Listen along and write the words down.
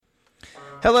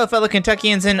Hello, fellow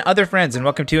Kentuckians and other friends, and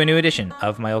welcome to a new edition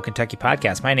of my Old Kentucky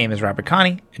podcast. My name is Robert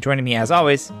Connie, and joining me, as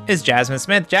always, is Jazmin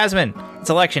Smith. Jazmin, it's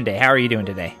election day. How are you doing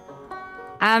today?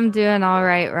 I'm doing all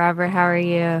right, Robert. How are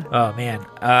you? Oh, man.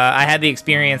 I had the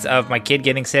experience of my kid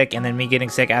getting sick and then me getting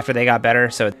sick after they got better,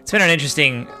 so it's been an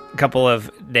interesting couple of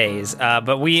days.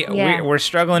 But we're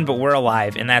struggling, but we're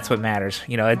alive, and that's what matters.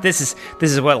 You know, this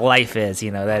is what life is. You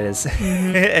know, that is.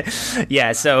 Mm-hmm.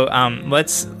 Yeah. So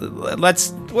let's.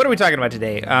 What are we talking about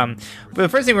today? The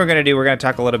first thing we're going to do, we're going to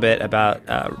talk a little bit about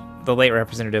the late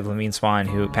Representative Lamin Swann,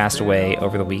 who passed away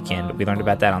over the weekend. We learned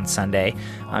about that on Sunday.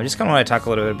 I just kind of want to talk a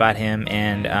little bit about him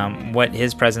and what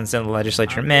his presence in the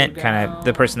legislature meant, kind of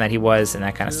the person that he was and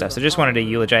that kind of stuff. So just wanted to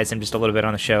eulogize him just a little bit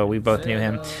on the show. We both knew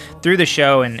him through the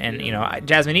show, and you know,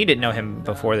 Jazmin, you didn't know him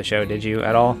before the show, did you,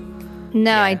 at all?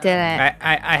 No, yeah. I didn't.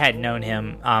 I had known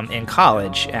him in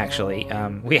college, actually.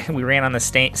 We ran on the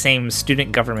same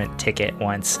student government ticket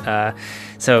once.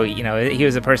 So, you know, he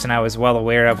was a person I was well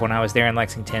aware of when I was there in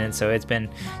Lexington. And so it's been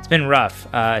rough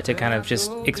to kind of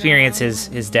just experience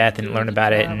his death and learn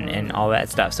about it and all that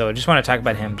stuff. So I just want to talk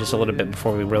about him just a little bit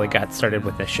before we really got started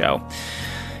with the show.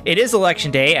 It is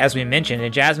election day, as we mentioned,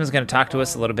 and Jazmin's going to talk to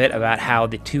us a little bit about how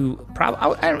the two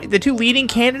leading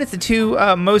candidates, the two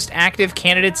most active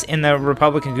candidates in the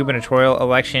Republican gubernatorial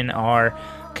election are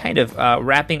kind of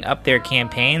wrapping up their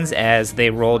campaigns as they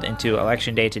rolled into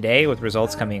election day today, with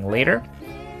results coming later.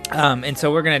 And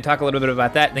so we're going to talk a little bit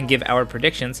about that, then give our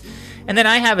predictions. And then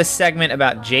I have a segment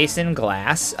about Jason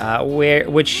Glass,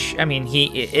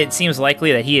 it seems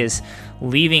likely that he is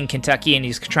leaving Kentucky and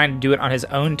he's trying to do it on his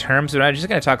own terms. But I'm just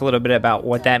going to talk a little bit about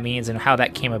what that means and how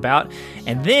that came about.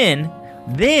 And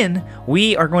then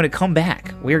we are going to come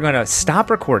back. We are going to stop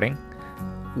recording,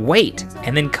 wait,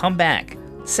 and then come back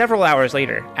several hours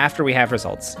later after we have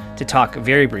results to talk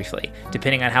very briefly,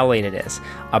 depending on how late it is,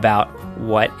 about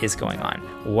what is going on,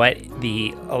 what the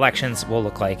elections will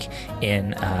look like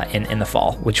in the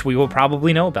fall, which we will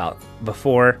probably know about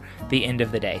before the end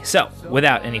of the day. So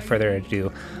without any further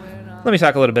ado, let me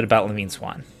talk a little bit about Lamin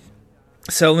Swann.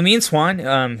 So Lamin Swann,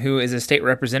 who is a state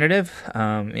representative,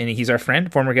 and he's our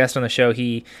friend, former guest on the show,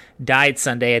 he died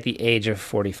Sunday at the age of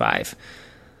 45.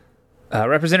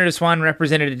 Representative Swann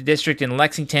represented a district in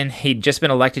Lexington. He'd just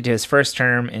been elected to his first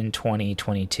term in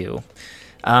 2022.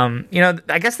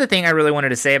 I guess the thing I really wanted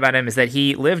to say about him is that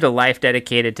he lived a life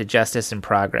dedicated to justice and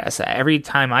progress. Every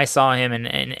time I saw him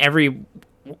and every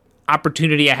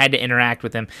opportunity I had to interact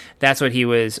with him, that's what he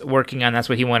was working on. That's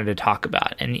what he wanted to talk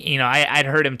about. And, you know, I'd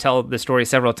heard him tell the story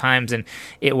several times, and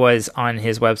it was on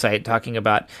his website talking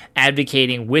about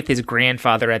advocating with his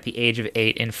grandfather at the age of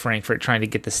 8 in Frankfurt, trying to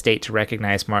get the state to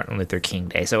recognize Martin Luther King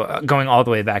Day. So going all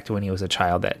the way back to when he was a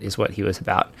child, that is what he was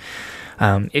about.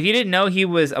 If you didn't know, he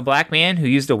was a black man who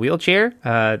used a wheelchair,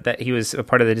 that he was a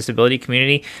part of the disability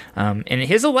community. And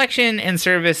his election and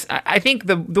service, I think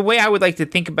the way I would like to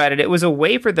think about it, it was a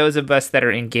way for those of us that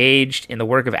are engaged in the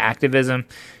work of activism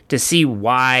to see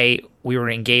why we were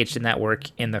engaged in that work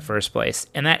in the first place,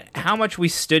 and that how much we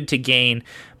stood to gain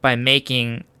by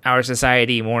making our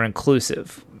society more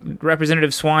inclusive.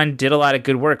 Representative Swann did a lot of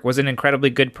good work, was an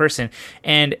incredibly good person,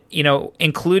 and, you know,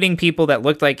 including people that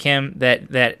looked like him,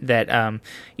 that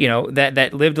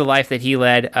lived the life that he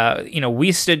led.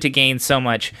 We stood to gain so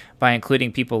much by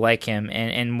including people like him,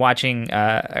 and watching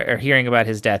or hearing about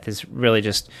his death has really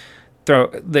just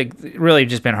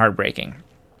been heartbreaking.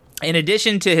 In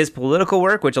addition to his political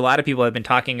work, which a lot of people have been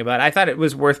talking about, I thought it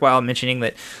was worthwhile mentioning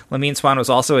that Lamin Swann was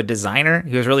also a designer.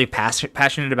 He was really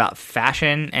passionate about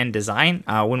fashion and design.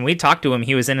 When we talked to him,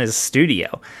 he was in his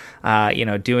studio,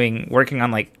 working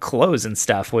on like clothes and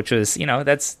stuff, which was, you know,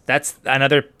 that's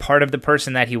another part of the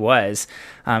person that he was.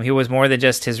 He was more than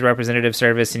just his representative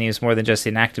service, and he was more than just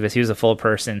an activist. He was a full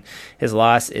person. His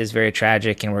loss is very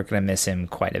tragic, and we're going to miss him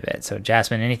quite a bit. So,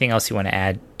 Jazmin, anything else you want to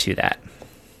add to that?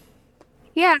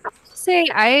 Yeah,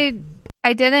 I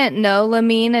didn't know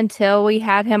Lamin until we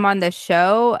had him on the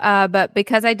show, but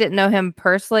because I didn't know him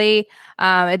personally,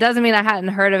 it doesn't mean I hadn't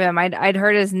heard of him. I'd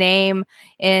heard his name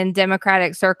in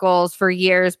Democratic circles for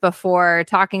years before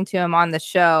talking to him on the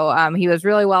show. He was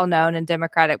really well known in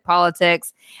Democratic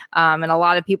politics, and a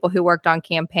lot of people who worked on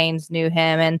campaigns knew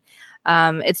him.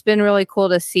 And it's been really cool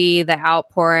to see the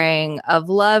outpouring of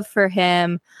love for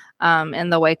him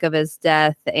in the wake of his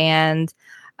death. And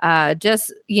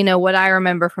just, you know, what I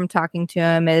remember from talking to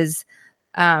him is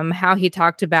how he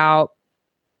talked about,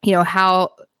 you know,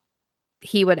 how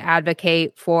he would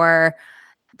advocate for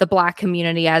the Black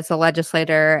community as a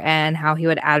legislator, and how he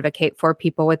would advocate for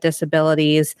people with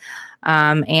disabilities.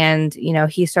 And, you know,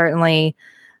 he certainly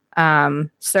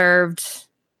served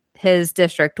his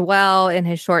district well in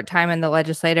his short time in the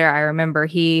legislature. I remember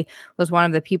he was one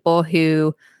of the people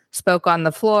who spoke on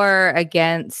the floor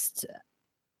against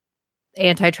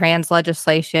anti-trans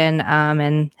legislation,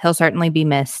 and he'll certainly be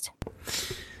missed.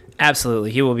 Absolutely,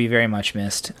 he will be very much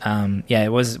missed.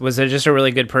 It was just a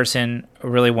really good person, a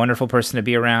really wonderful person to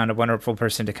be around, a wonderful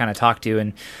person to kind of talk to,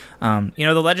 and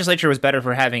the legislature was better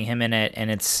for having him in it, and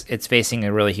it's facing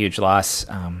a really huge loss,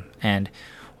 and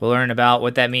we'll learn about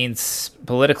what that means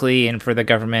politically and for the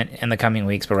government in the coming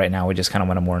weeks. But right now, we just kind of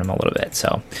want to mourn him a little bit.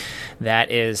 So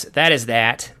that is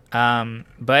that.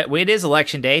 But it is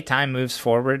election day. Time moves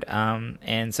forward.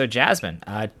 And so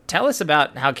Jazmin, tell us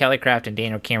about how Kelly Craft and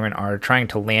Daniel Cameron are trying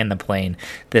to land the plane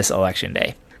this election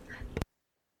day.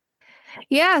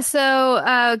 Yeah.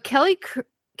 So, Kelly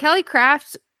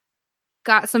Craft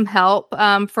got some help,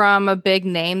 from a big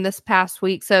name this past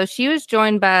week. So she was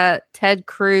joined by Ted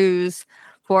Cruz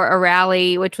for a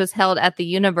rally, which was held at the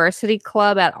University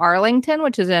Club at Arlington,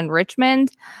 which is in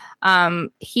Richmond.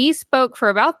 He spoke for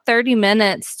about 30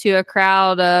 minutes to a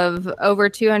crowd of over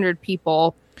 200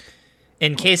 people.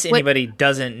 In case anybody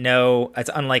doesn't know, it's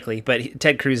unlikely, but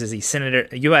Ted Cruz is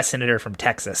a U.S. senator from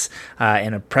Texas,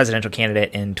 and a presidential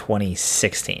candidate in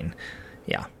 2016.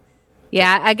 Yeah.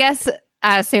 Yeah,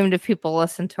 I assumed if people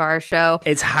listen to our show,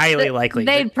 it's highly likely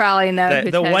they'd probably know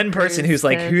the one person who's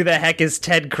like, who the heck is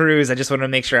Ted Cruz? I just want to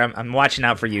make sure I'm watching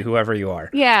out for you, whoever you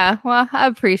are. Yeah, well, I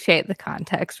appreciate the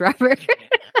context, Robert.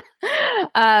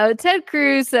 Ted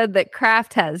Cruz said that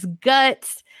Kraft has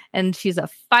guts and she's a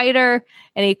fighter,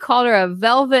 and he called her a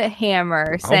velvet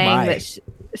hammer, saying that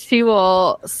she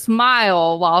will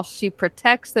smile while she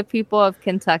protects the people of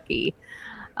Kentucky.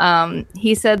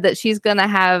 He said that she's going to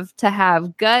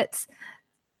have guts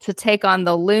to take on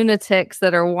the lunatics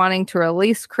that are wanting to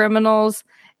release criminals,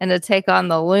 and to take on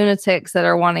the lunatics that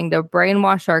are wanting to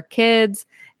brainwash our kids,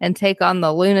 and take on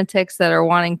the lunatics that are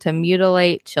wanting to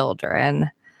mutilate children.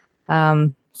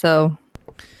 So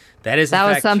that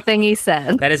was something he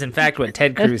said. That is in fact what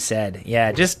Ted Cruz said.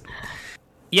 Yeah,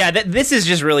 this is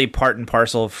just really part and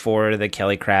parcel for the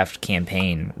Kelly Craft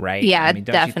campaign, right? Yeah,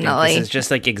 definitely. This is just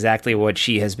like exactly what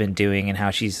she has been doing, and how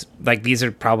she's like, these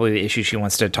are probably the issues she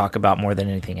wants to talk about more than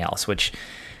anything else, which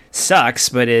sucks,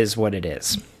 but is what it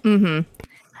is. Mm-hmm.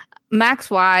 Max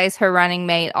Wise, her running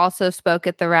mate, also spoke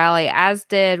at the rally, as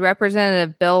did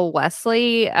Representative Bill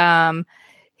Wesley,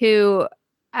 who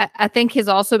I think has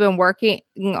also been working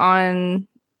on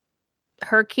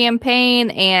her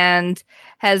campaign and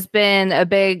has been a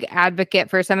big advocate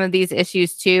for some of these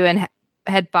issues too, and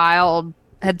had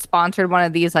sponsored one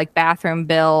of these like bathroom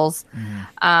bills.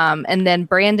 And then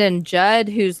Brandon Judd,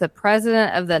 who's the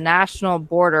president of the National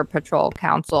Border Patrol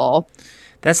Council.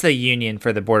 That's the union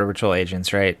for the Border Patrol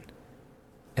agents, right?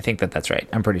 I think that's right.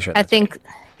 I'm pretty sure. I think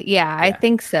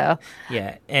so.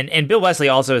 Yeah, and Bill Wesley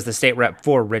also is the state rep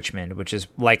for Richmond, which is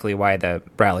likely why the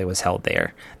rally was held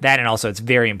there. That, and also it's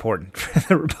very important for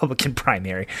the Republican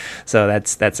primary, so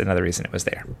that's another reason it was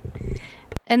there.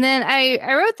 And then I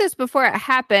wrote this before it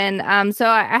happened, so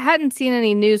I hadn't seen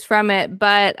any news from it,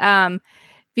 but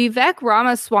Vivek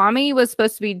Ramaswamy was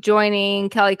supposed to be joining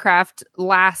Kelly Craft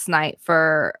last night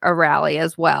for a rally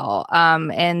as well,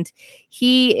 and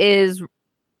he is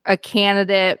a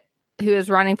candidate who is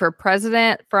running for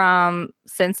president from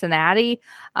Cincinnati.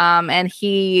 And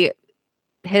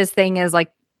his thing is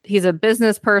like, he's a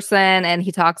business person, and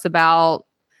he talks about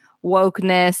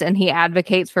wokeness, and he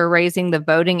advocates for raising the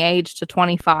voting age to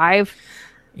 25.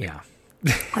 Yeah.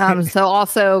 So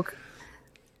also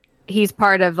he's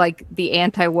part of like the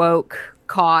anti-woke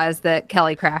cause that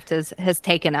Kelly Craft has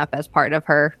taken up as part of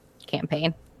her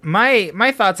campaign.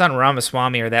 My thoughts on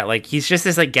Ramaswamy are that, like, he's just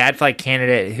this like gadfly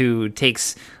candidate who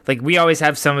takes, like, we always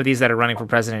have some of these that are running for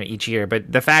president each year,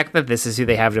 but the fact that this is who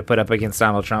they have to put up against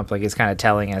Donald Trump, like, is kind of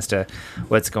telling as to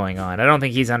what's going on. I don't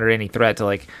think he's under any threat to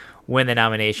like win the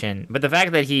nomination, but the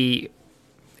fact that he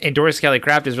endorsed Kelly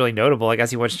Craft is really notable. I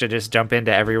guess he wants to just jump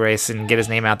into every race and get his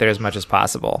name out there as much as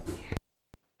possible.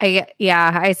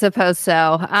 I suppose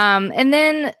so. And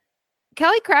then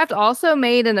Kelly Craft also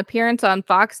made an appearance on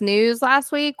Fox News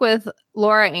last week with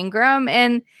Laura Ingraham,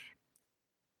 and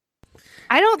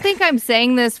I don't think I'm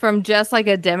saying this from just like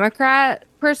a Democrat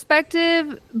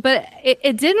perspective, but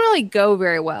it didn't really go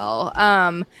very well.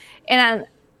 And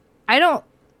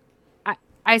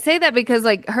I say that because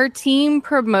like her team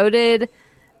promoted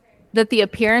that the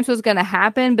appearance was going to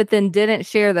happen, but then didn't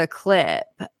share the clip,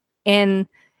 and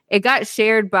it got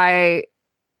shared by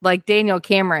like Daniel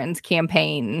Cameron's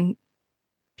campaign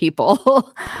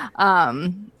people.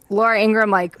 Laura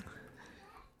Ingraham like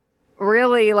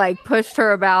really like pushed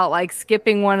her about like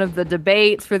skipping one of the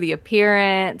debates for the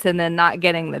appearance and then not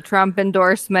getting the Trump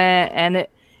endorsement. And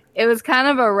it was kind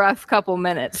of a rough couple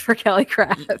minutes for Kelly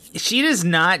Craft. She does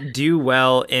not do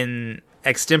well in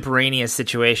extemporaneous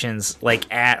situations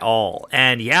like at all.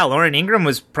 And yeah, Lauren Ingraham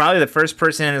was probably the first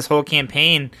person in this whole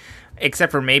campaign,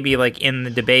 except for maybe like in the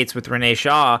debates with Renee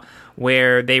Shaw,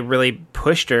 where they really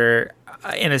pushed her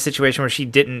in a situation where she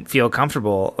didn't feel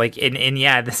comfortable. Like, and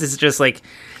yeah, this is just like,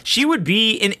 she would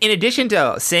be, in addition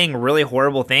to saying really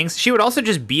horrible things, she would also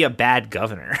just be a bad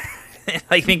governor.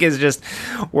 I think is just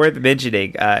worth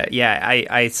mentioning.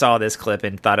 I saw this clip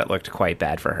and thought it looked quite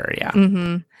bad for her. Yeah.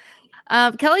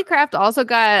 Mm-hmm. Kelly Craft also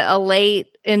got a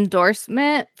late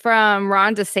endorsement from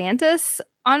Ron DeSantis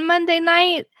on Monday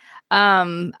night.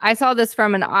 I saw this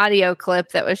from an audio clip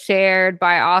that was shared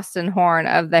by Austin Horn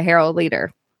of the Herald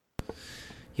Leader.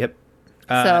 Yep.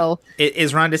 So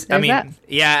is Ron DeSantis?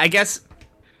 Yeah, I guess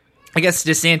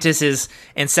DeSantis is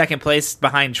in second place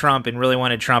behind Trump and really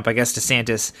wanted Trump. I guess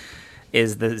DeSantis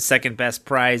is the second best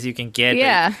prize you can get.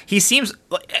 Yeah. But he seems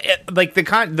like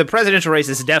the presidential race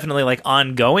is definitely like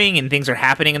ongoing and things are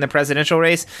happening in the presidential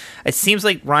race. It seems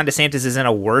like Ron DeSantis is in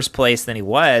a worse place than he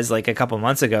was like a couple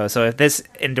months ago. So if this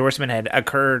endorsement had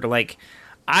occurred like,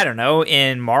 I don't know,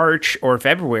 in March or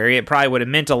February, it probably would have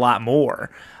meant a lot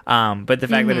more. But the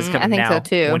fact that it's coming now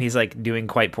when he's like doing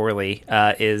quite poorly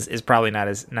is probably not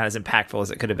as impactful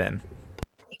as it could have been.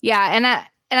 Yeah, and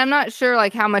I'm not sure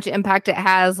like how much impact it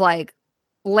has like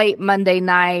late Monday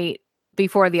night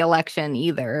before the election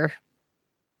either.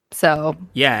 So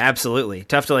yeah, absolutely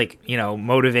tough to like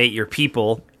motivate your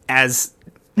people as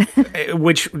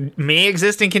which may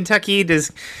exist in Kentucky.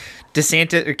 Does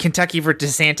Kentucky for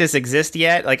DeSantis exist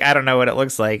yet? Like, I don't know what it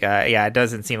looks like. It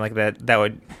doesn't seem like that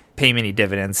would pay many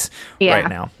dividends right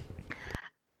now.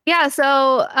 Yeah,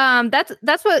 so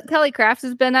that's what Kelly Craft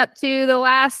has been up to the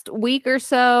last week or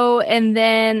so. And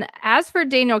then as for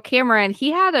Daniel Cameron, he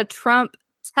had a Trump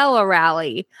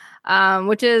tele-rally,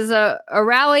 which is a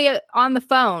rally on the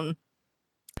phone.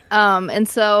 And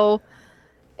so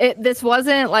this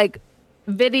wasn't like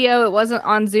video, it wasn't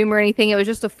on Zoom or anything, it was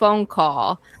just a phone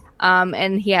call.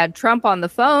 And he had Trump on the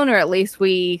phone, or at least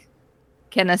we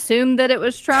can assume that it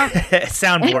was Trump.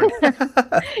 Soundboard.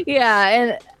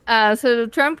 Yeah, and so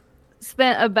Trump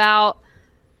spent about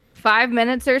 5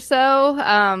 minutes or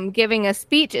so giving a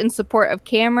speech in support of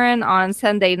Cameron on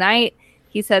Sunday night.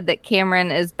 He said that Cameron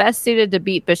is best suited to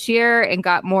beat Bashir and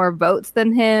got more votes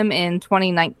than him in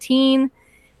 2019.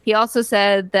 He also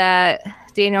said that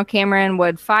Daniel Cameron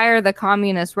would fire the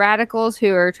communist radicals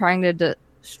who are trying to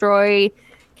destroy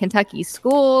Kentucky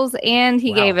schools, and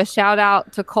he gave a shout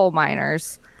out to coal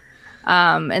miners.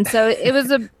 And so it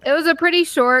was a pretty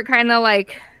short kind of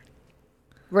like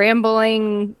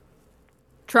rambling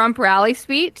Trump rally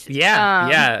speech.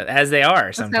 Yeah, as they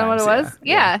are sometimes. That's kind of what it was.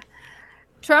 Yeah.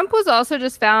 Trump was also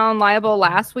just found liable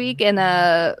last week in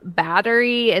a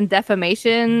battery and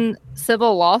defamation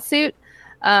civil lawsuit.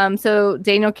 So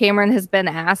Daniel Cameron has been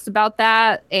asked about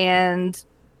that, and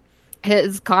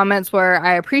his comments were,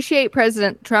 "I appreciate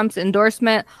President Trump's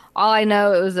endorsement. All I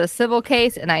know, it was a civil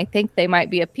case, and I think they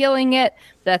might be appealing it.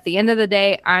 But at the end of the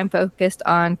day, I'm focused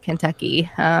on Kentucky."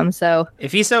 So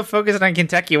if he's so focused on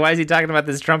Kentucky, why is he talking about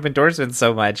this Trump endorsement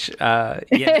so much? Yeah,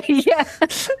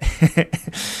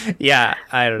 yeah,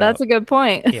 I don't know. That's a good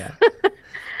point. Yeah.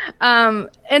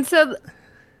 And so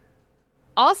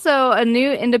also a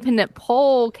new independent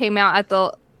poll came out at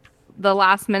the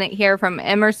last minute here from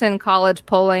Emerson College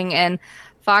Polling and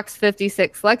Fox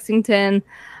 56 Lexington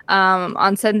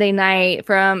on Sunday night.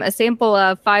 From a sample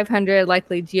of 500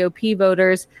 likely GOP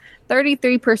voters,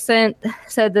 33%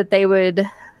 said that they would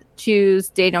choose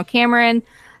Daniel Cameron,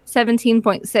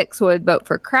 17.6% would vote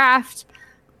for Kraft.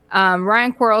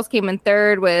 Ryan Quarles came in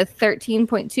third with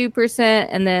 13.2%,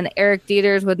 and then Eric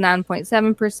Dieters with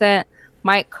 9.7%.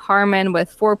 Mike Harmon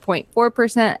with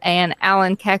 4.4%, and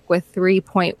Alan Keck with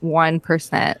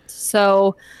 3.1%.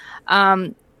 So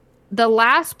the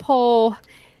last poll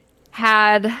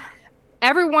had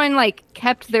everyone like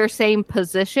kept their same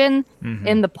position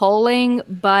in the polling,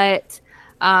 but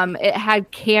it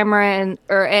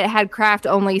had Kraft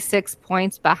only 6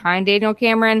 points behind Daniel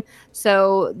Cameron.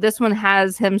 So this one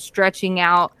has him stretching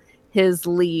out his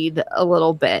lead a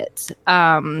little bit.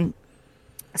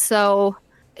 So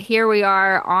here we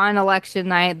are on election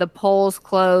night. The polls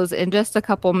close in just a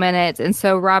couple minutes. And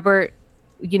so, Robert,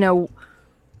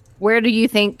 where do you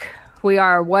think we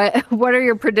are? What are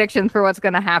your predictions for what's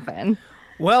going to happen?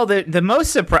 Well, the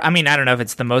most I don't know if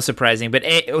it's the most surprising, but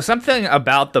something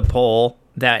about the poll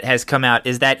that has come out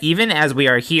is that even as we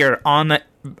are here on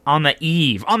on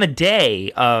the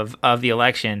day of the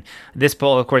election. This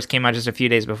poll, of course, came out just a few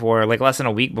days before, like less than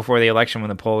a week before the election when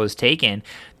the poll was taken.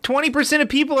 20% of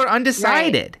people are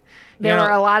undecided. Right. There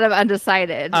were a lot of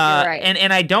undecided. You're right.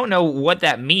 And I don't know what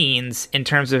that means in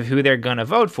terms of who they're going to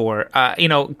vote for.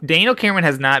 Daniel Cameron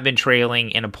has not been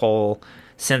trailing in a poll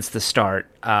since the start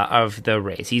of the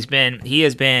race. He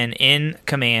has been in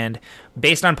command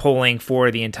based on polling for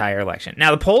the entire election.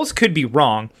 Now, the polls could be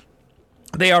wrong.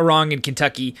 They are wrong in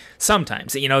Kentucky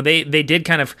sometimes. They did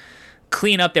kind of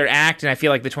clean up their act, and I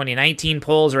feel like the 2019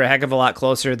 polls are a heck of a lot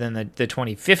closer than the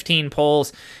 2015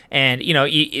 polls. And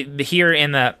here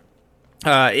in the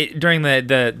during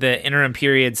the interim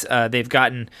periods, they've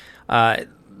gotten a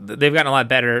lot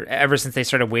better ever since they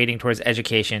started weighting towards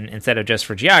education instead of just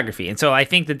for geography. And so I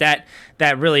think that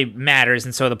really matters.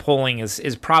 And so the polling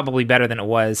is probably better than it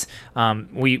was.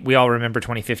 We all remember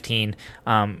 2015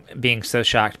 being so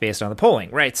shocked based on the polling,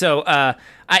 right? So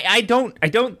I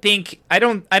don't think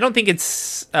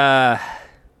it's as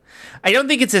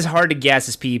hard to guess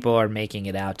as people are making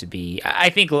it out to be.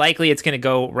 I think likely it's going to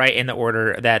go right in the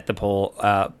order that the poll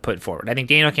put forward. I think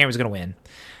Daniel Cameron's going to win.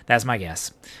 That's my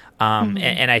guess.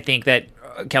 And I think that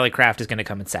Kelly Craft is going to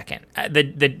come in second. The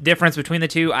difference between the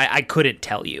two, I couldn't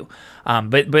tell you.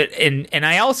 But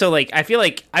I also I feel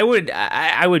like I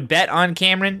would bet on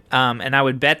Cameron, and I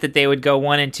would bet that they would go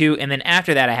 1 and 2, and then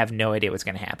after that, I have no idea what's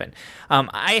going to happen.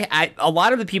 A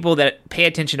lot of the people that pay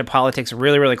attention to politics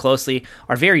really, really closely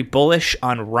are very bullish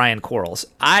on Ryan Quarles.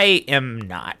 I am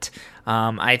not.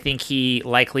 I think he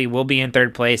likely will be in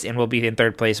third place and will be in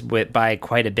third place by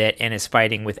quite a bit and is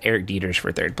fighting with Eric Dieters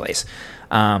for third place.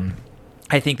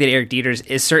 I think that Eric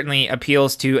Dieters certainly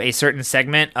appeals to a certain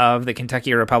segment of the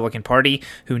Kentucky Republican Party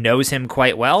who knows him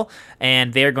quite well,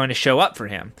 and they're going to show up for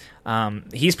him.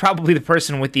 He's probably the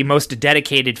person with the most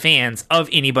dedicated fans of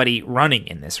anybody running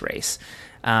in this race.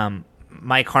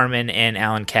 Mike Harmon and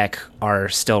Alan Keck are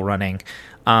still running.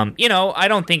 I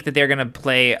don't think that they're going to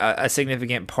play a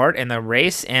significant part in the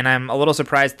race, and I'm a little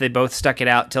surprised they both stuck it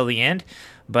out till the end.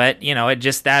 But,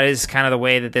 that is kind of the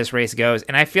way that this race goes.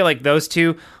 And I feel like those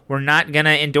two were not going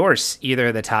to endorse either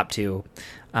of the top two.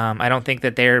 I don't think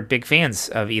that they're big fans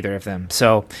of either of them.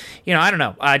 So, I don't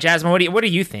know. Jazmin, what do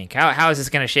you think? How is this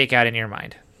going to shake out in your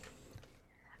mind?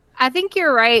 I think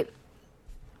you're right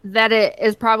that it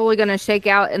is probably going to shake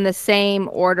out in the same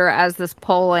order as this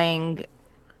polling.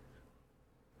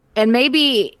 And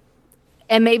maybe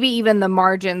even the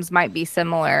margins might be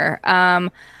similar.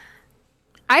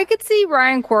 I could see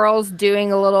Ryan Quarles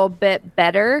doing a little bit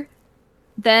better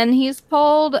than he's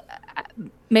polled.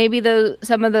 Maybe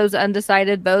some of those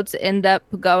undecided votes end up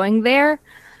going there.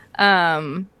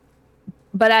 But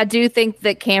I do think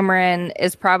that Cameron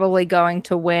is probably going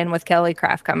to win with Kelly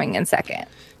Craft coming in second.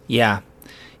 Yeah.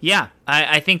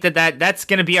 I think that's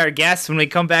going to be our guess when we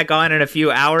come back on in a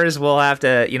few hours. We'll have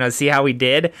to, see how we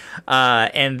did.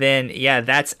 And then,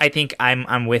 I think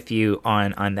I'm with you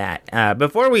on that.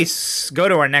 Before we go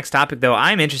to our next topic, though,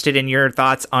 I'm interested in your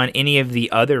thoughts on any of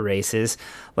the other races.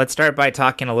 Let's start by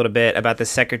talking a little bit about the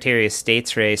Secretary of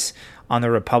State's race on the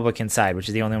Republican side, which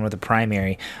is the only one with a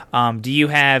primary. Do you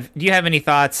have any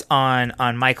thoughts on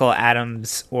Michael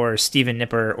Adams or Stephen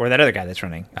Nipper or that other guy that's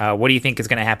running? What do you think is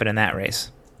going to happen in that race?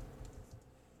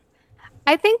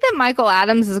 I think that Michael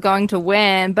Adams is going to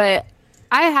win, but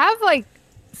I have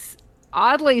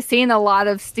oddly seen a lot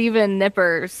of Stephen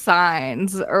Nipper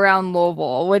signs around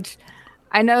Louisville, which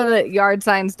I know that yard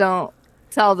signs don't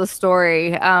tell the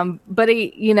story. But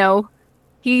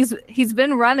he's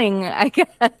been running, I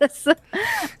guess.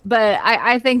 But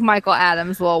I think Michael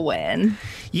Adams will win.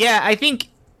 Yeah, I think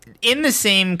in the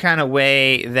same kind of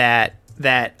way that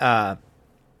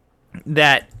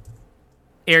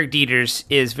Eric Dieters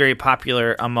is very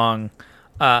popular among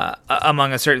a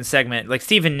certain segment. Like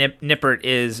Stephen Nippert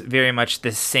is very much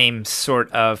the same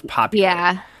sort of popular.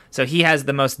 Yeah. So he has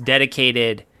the most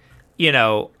dedicated,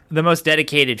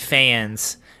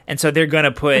 fans, and so they're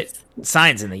gonna put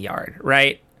signs in the yard,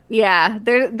 right? Yeah.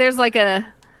 There's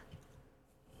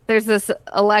this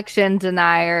election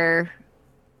denier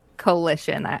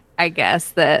coalition, I guess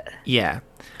that. Yeah.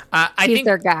 I think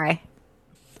their guy.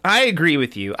 I agree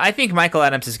with you. I think Michael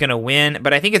Adams is going to win,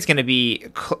 but I think it's going to be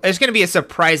a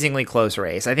surprisingly close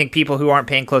race. I think people who aren't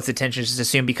paying close attention just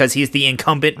assume because he's the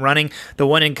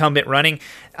one incumbent running,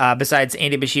 besides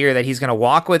Andy Bashir, that he's going to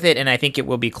walk with it, and I think it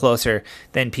will be closer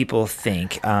than people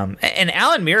think. And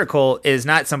Alan Miracle is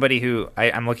not somebody who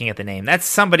I'm looking at the name. That's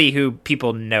somebody who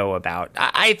people know about.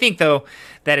 I think though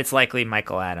that it's likely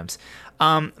Michael Adams.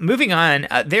 Moving on,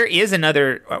 there is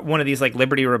another one of these like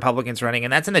Liberty Republicans running,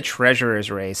 and that's in the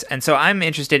treasurer's race. And so I'm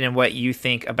interested in what you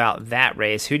think about that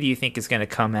race. Who do you think is going to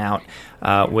come out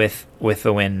with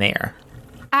the win there?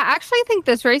 I actually think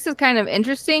this race is kind of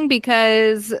interesting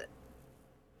because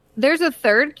there's a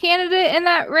third candidate in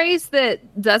that race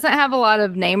that doesn't have a lot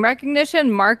of name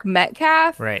recognition, Mark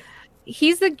Metcalf. Right.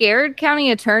 He's the Garrett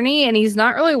County attorney, and he's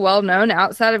not really well known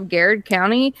outside of Garrett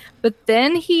County. But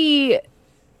then he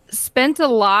spent a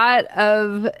lot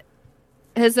of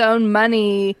his own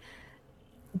money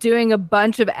doing a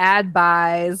bunch of ad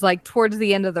buys, like towards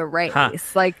the end of the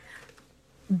race, like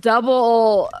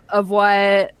double of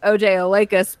what OJ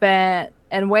Oleka spent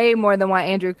and way more than what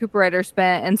Andrew Cooperrider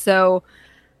spent. And so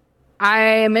I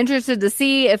am interested to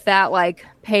see if that like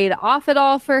paid off at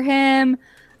all for him.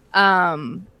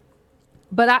 But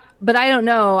I don't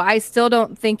know. I still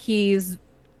don't think he's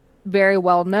very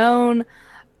well known.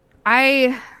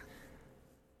 I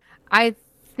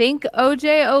think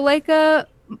OJ Oleka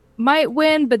might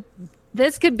win, but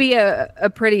this could be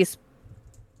a pretty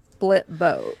split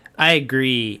vote. I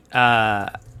agree. The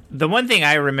one thing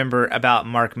I remember about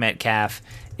Mark Metcalf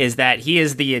is that he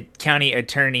is the county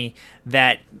attorney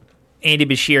that Andy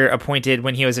Beshear appointed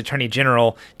when he was Attorney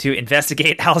General to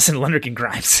investigate Allison Lundergan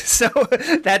crimes. So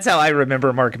that's how I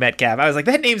remember Mark Metcalf. I was like,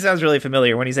 that name sounds really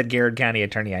familiar. When he said Garrett County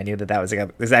Attorney, I knew that was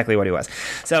exactly what he was.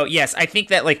 So yes, I think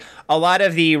that like a lot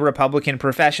of the Republican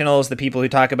professionals, the people who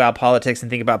talk about politics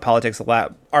and think about politics a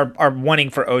lot, are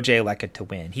wanting for OJ Oleka to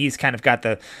win. He's kind of got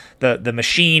the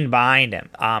machine behind him.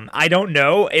 I don't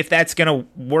know if that's going to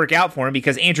work out for him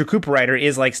because Andrew Cooperrider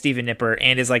is like Stephen Nipper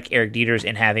and is like Eric Dieters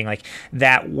in having like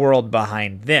that world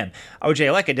behind them. OJ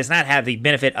Oleka does not have the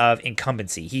benefit of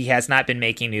incumbency. He has not been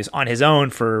making news on his own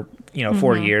for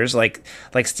 4 years like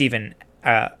Stephen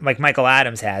like Michael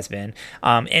Adams has been,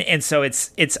 and so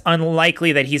it's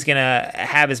unlikely that he's gonna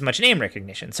have as much name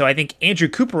recognition. So I think Andrew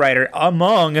Cooperrider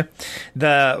among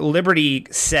the Liberty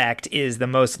sect is the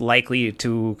most likely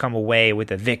to come away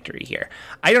with a victory here.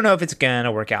 I don't know if it's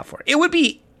gonna work out for it. It would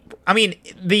be. I mean,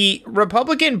 the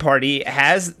Republican Party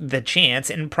has the chance,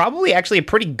 and probably actually a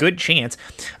pretty good chance,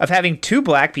 of having 2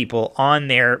 black people on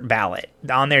their ballot,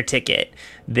 on their ticket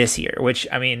this year, which,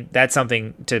 I mean, that's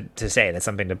something to say. That's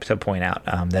something to point out,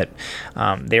 that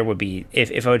there would be,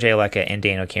 if OJ Oleka and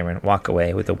Daniel Cameron walk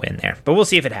away with a win there. But we'll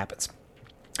see if it happens.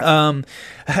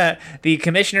 The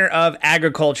Commissioner of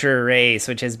Agriculture race,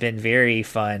 which has been very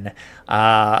fun,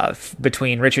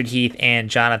 between Richard Heath and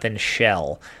Jonathan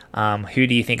Schell. Who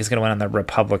do you think is going to win on the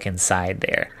Republican side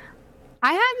there?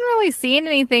 I hadn't really seen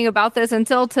anything about this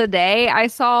until today. I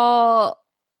saw,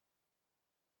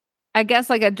 I guess,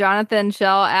 like a Jonathan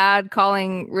Schell ad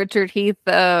calling Richard Heath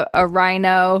a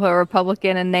rhino, a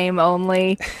Republican in name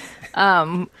only.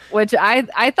 Which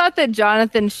I thought that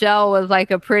Jonathan Schell was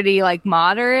like a pretty like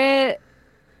moderate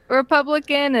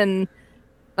Republican, and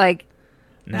like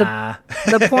the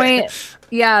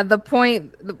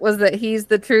point was that he's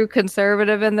the true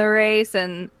conservative in the race,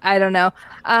 and I don't know.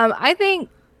 I think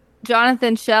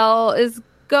Jonathan Schell is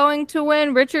going to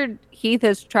win. Richard Heath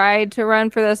has tried to run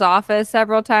for this office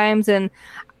several times, and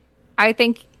I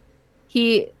think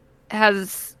he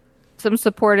has some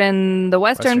support in the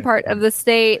western part of the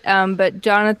state, but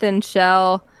Jonathan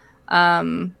Schell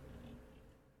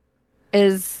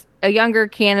is a younger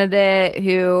candidate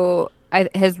who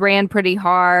has ran pretty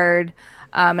hard,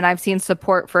 and I've seen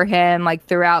support for him like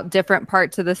throughout different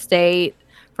parts of the state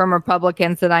from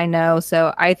Republicans that I know.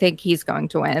 So I think he's going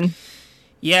to win.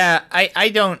 Yeah,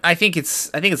 I think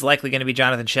it's likely going to be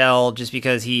Jonathan Schell just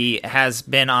because he has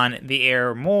been on the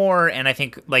air more, and I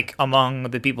think like among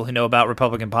the people who know about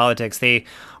Republican politics, they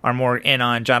are more in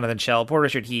on Jonathan Schell. Poor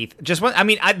Richard Heath.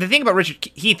 The thing about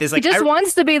Richard Heath is like he just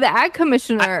wants to be the ag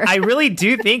commissioner. I really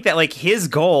do think that like his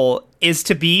goal is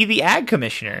to be the ag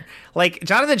commissioner. Like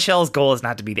Jonathan Schell's goal is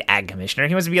not to be the ag commissioner.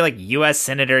 He wants to be like U.S.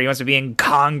 senator. He wants to be in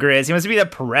Congress. He wants to be the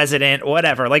president,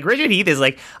 whatever. Like Richard Heath is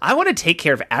like, I want to take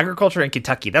care of agriculture in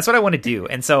Kentucky. That's what I want to do.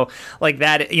 And so like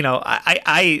that,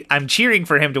 I'm cheering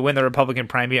for him to win the Republican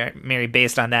primary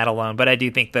based on that alone. But I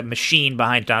do think the machine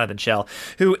behind Jonathan Schell,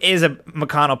 who is a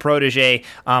McConnell protege,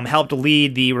 helped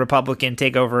lead the Republican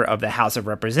takeover of the House of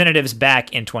Representatives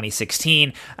back in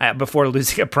 2016 before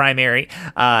losing a primary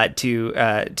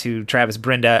to Travis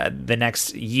Brenda the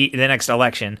next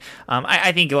election.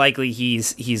 I think likely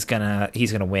he's gonna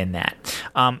win that.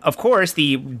 Of course,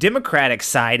 the Democratic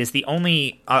side is the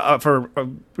only for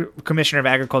Commissioner of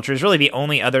Agriculture is really the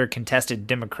only other contested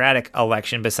Democratic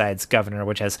election besides governor,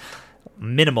 which has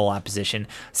minimal opposition.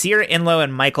 Sierra Inlow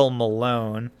and Michael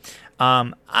Malone.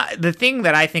 The thing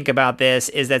that I think about this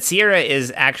is that Sierra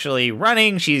is actually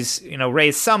running. She's,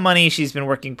 raised some money. She's been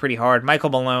working pretty hard. Michael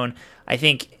Malone, I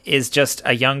think, is just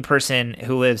a young person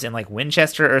who lives in like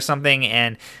Winchester or something,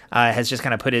 and has just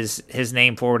kind of put his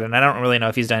name forward. And I don't really know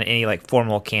if he's done any like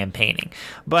formal campaigning,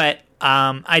 but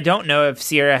I don't know if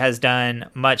Sierra has done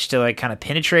much to like kind of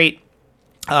penetrate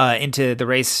into the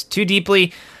race too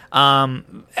deeply. I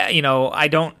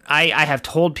have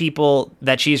told people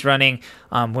that she's running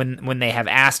when they have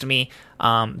asked me.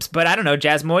 But I don't know,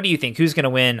 Jasmine, what do you think? Who's going to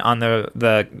win on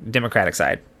the Democratic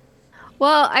side?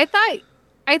 Well, I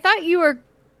thought you were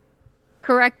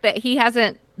correct that he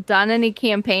hasn't done any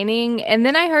campaigning. And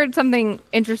then I heard something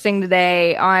interesting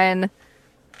today on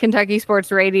Kentucky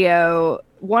Sports Radio.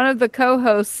 One of the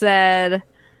co-hosts said,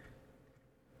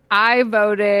 I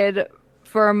voted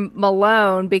for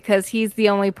Malone because he's the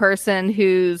only person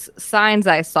whose signs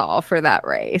I saw for that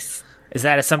race. Is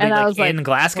that something like in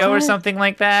Glasgow or something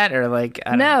like that? Or like,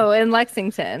 no, in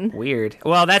Lexington. Weird.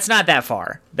 Well, that's not that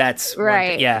far. That's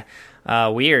right. Yeah.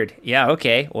 Weird. Yeah.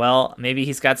 Okay. Well, maybe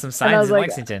he's got some signs in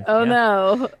Lexington. Oh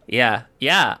no. Yeah.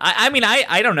 Yeah. I mean,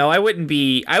 I don't know. I wouldn't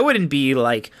be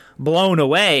like blown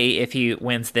away if he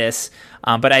wins this.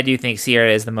 But I do think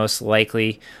Sierra is the most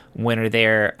likely winner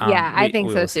there. I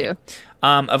think so too.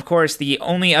 Of course, the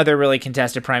only other really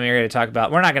contested primary to talk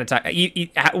about, we're not going to talk.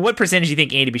 What percentage do you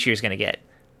think Andy Bashir is going to get?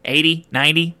 80,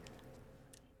 90?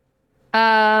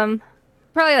 Probably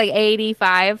like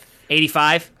 85.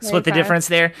 85? Split the difference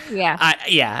there? Yeah.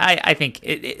 I think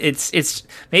it's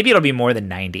maybe it'll be more than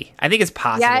 90. I think it's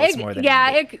possible it's more than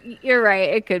 90. You're right.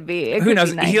 It could be. Who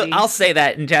knows? I'll say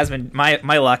that, and Jasmine,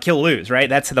 my luck, he'll lose, right?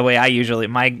 That's the way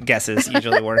my guesses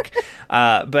usually work.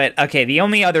 But okay, the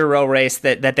only other real race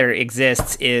that there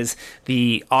exists is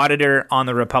the auditor on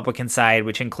the Republican side,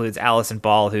 which includes Allison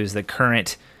Ball, who's the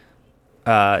current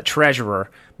treasurer,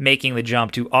 making the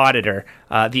jump to auditor,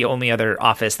 the only other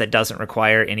office that doesn't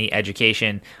require any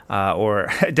education or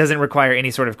doesn't require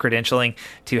any sort of credentialing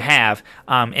to have.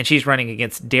 And she's running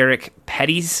against Derek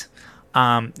Petties.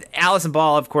 Allison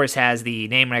Ball, of course, has the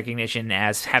name recognition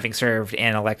as having served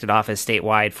in elected office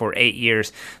statewide for 8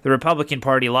 years. The Republican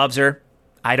Party loves her.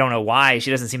 I don't know why. She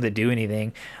doesn't seem to do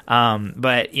anything.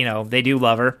 But, they do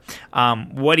love her.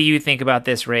 What do you think about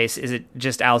this race? Is it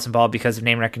just Allison Ball because of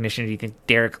name recognition, or do you think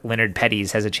Derek Leonard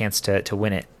Petties has a chance to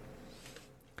win it?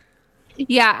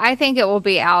 Yeah, I think it will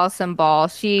be Allison Ball.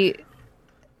 She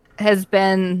has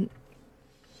been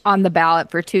on the ballot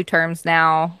for 2 terms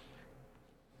now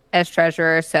as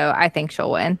treasurer, so I think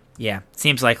she'll win. Yeah,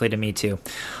 seems likely to me too.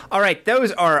 All right,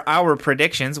 those are our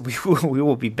predictions. We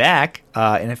will be back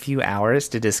in a few hours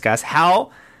to discuss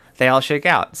how they all shake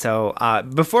out. So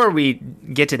before we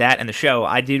get to that in the show,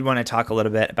 I did want to talk a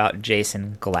little bit about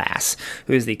Jason Glass,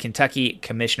 who is the Kentucky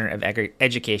Commissioner of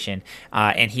Education,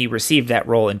 and he received that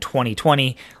role in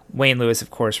 2020. Wayne Lewis, of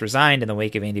course, resigned in the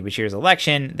wake of Andy Bashir's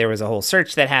election. There was a whole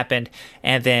search that happened,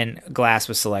 and then Glass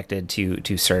was selected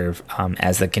to serve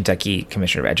as the Kentucky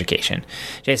Commissioner of Education.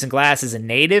 Jason Glass is a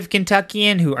native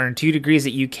Kentuckian who earned 2 degrees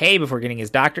at UK before getting his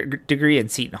doctorate degree at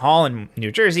Seton Hall in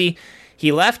New Jersey.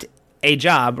 He left a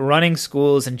job running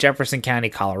schools in Jefferson County,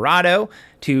 Colorado,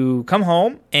 to come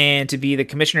home and to be the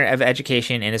Commissioner of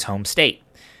Education in his home state.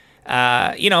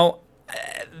 The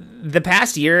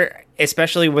past year,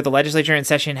 especially with the legislature in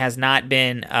session, has not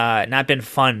been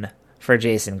fun for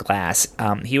Jason Glass.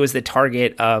 He was the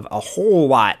target of a whole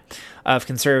lot of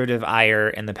conservative ire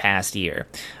in the past year.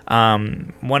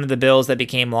 One of the bills that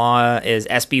became law is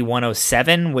SB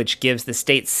 107, which gives the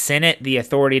state Senate the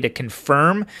authority to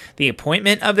confirm the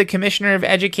appointment of the Commissioner of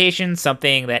Education,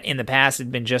 something that in the past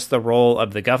had been just the role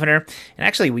of the governor. And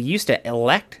actually, we used to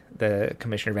elect the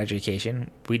Commissioner of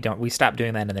Education. We stopped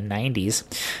doing that in the 90s.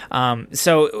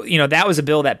 So that was a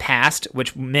bill that passed,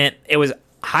 which meant it was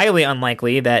highly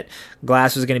unlikely that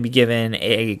Glass was going to be given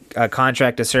a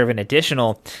contract to serve an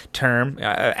additional term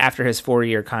after his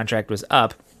 4-year contract was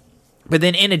up. But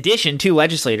then in addition, 2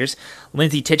 legislators,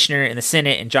 Lindsey Titchener in the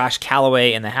Senate and Josh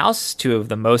Callaway in the House, 2 of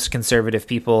the most conservative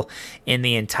people in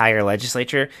the entire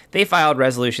legislature, they filed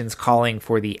resolutions calling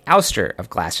for the ouster of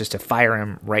Glass, just to fire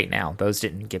him right now. Those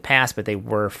didn't get passed, but they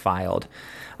were filed.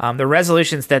 The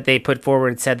resolutions that they put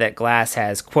forward said that Glass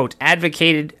has, quote,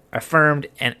 advocated, affirmed,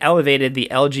 and elevated the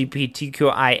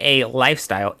LGBTQIA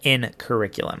lifestyle in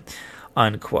curriculum,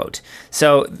 unquote.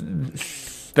 So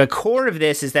the core of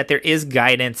this is that there is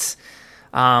guidance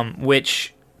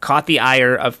which caught the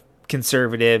ire of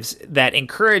conservatives that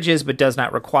encourages but does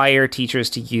not require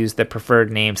teachers to use the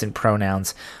preferred names and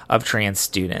pronouns of trans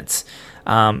students.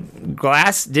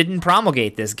 Glass didn't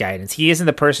promulgate this guidance. He isn't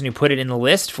the person who put it in the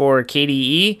list for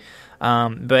KDE.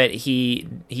 but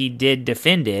he did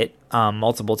defend it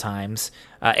multiple times,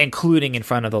 including in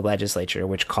front of the legislature,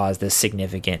 which caused this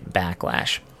significant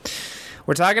backlash.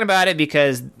 We're talking about it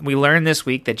because we learned this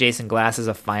week that Jason Glass is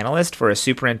a finalist for a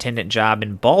superintendent job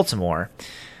in Baltimore.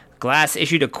 Glass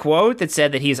issued a quote that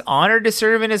said that he's honored to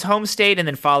serve in his home state, and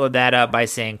then followed that up by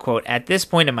saying, quote, "At this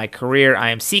point in my career, I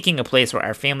am seeking a place where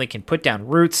our family can put down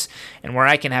roots and where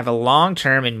I can have a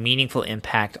long-term and meaningful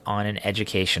impact on an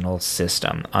educational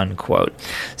system," unquote.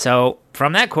 So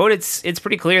from that quote, it's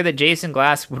pretty clear that Jason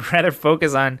Glass would rather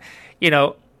focus on,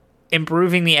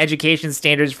 improving the education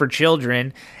standards for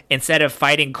children instead of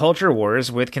fighting culture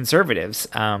wars with conservatives.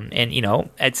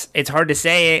 It's hard to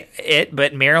say it,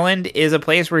 but Maryland is a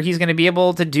place where he's going to be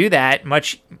able to do that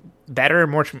much better,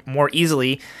 more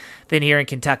easily than here in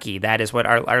Kentucky. That is what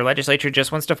our legislature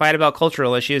just wants to fight about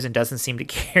cultural issues and doesn't seem to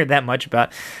care that much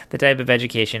about the type of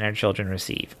education our children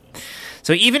receive.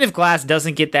 So even if Glass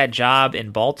doesn't get that job in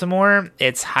Baltimore,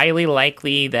 it's highly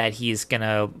likely that he's going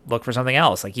to look for something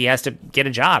else. Like, he has to get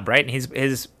a job, right? And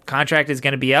his contract is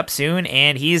going to be up soon,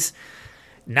 and he's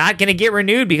not going to get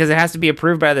renewed because it has to be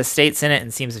approved by the state Senate,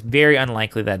 and seems very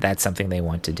unlikely that that's something they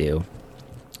want to do.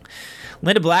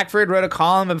 Linda Blackford wrote a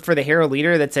column for the Herald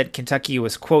Leader that said Kentucky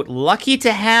was, quote, "lucky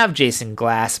to have Jason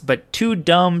Glass, but too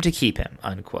dumb to keep him,"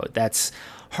 unquote. That's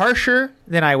harsher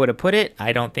than I would have put it.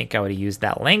 I don't think I would have used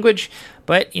that language,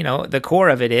 but the core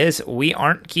of it is we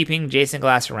aren't keeping Jason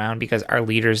Glass around because our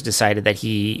leaders decided that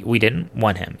we didn't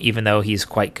want him, even though he's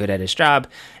quite good at his job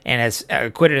and has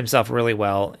acquitted himself really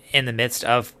well in the midst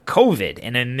of COVID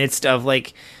and in the midst of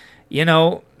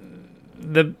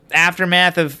the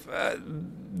aftermath of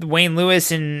Wayne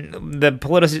Lewis and the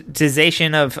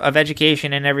politicization of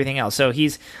education and everything else. So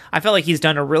I felt like he's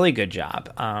done a really good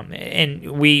job.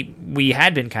 And we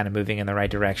had been kind of moving in the right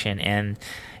direction, and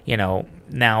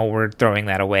now we're throwing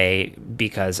that away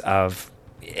because of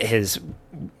his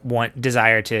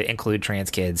desire to include trans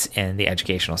kids in the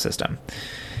educational system.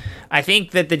 I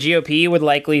think that the GOP would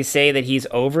likely say that he's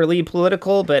overly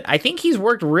political, but I think he's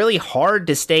worked really hard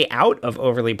to stay out of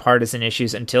overly partisan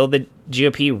issues until the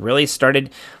GOP really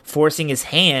started forcing his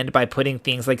hand by putting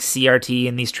things like CRT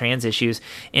and these trans issues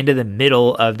into the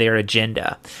middle of their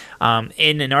agenda.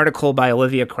 In an article by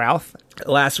Olivia Krauth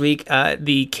last week,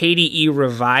 the KDE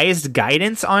revised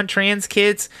guidance on trans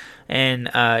kids, and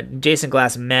Jason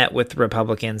Glass met with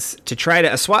Republicans to try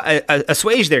to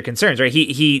assuage their concerns. Right?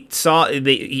 He saw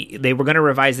they were going to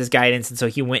revise this guidance, and so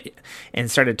he went and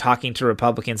started talking to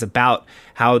Republicans about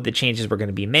how the changes were going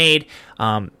to be made.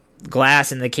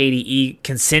 Glass and the KDE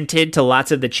consented to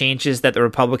lots of the changes that the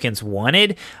Republicans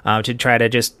wanted to try to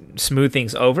just smooth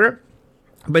things over.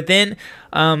 But then,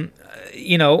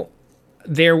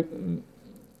 there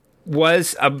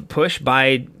was a push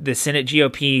by the Senate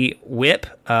GOP whip,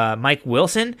 Mike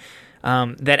Wilson,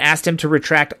 that asked him to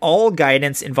retract all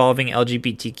guidance involving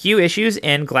LGBTQ issues,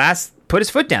 and Glass put his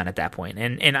foot down at that point.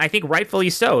 And I think rightfully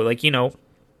so.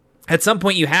 At some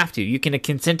point you have to. You can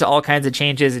consent to all kinds of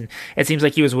changes, and it seems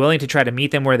like he was willing to try to meet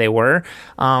them where they were.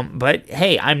 But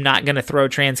hey, I'm not going to throw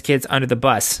trans kids under the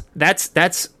bus.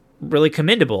 That's really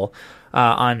commendable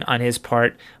on his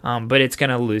part, but it's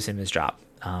going to lose him his job.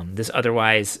 This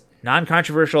otherwise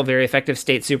non-controversial, very effective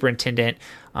state superintendent,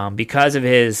 because of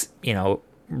his,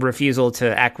 refusal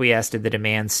to acquiesce to the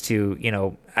demands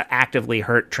to, actively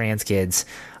hurt trans kids,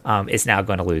 is now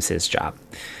going to lose his job.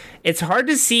 It's hard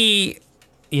to see,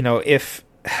 if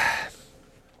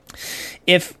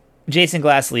Jason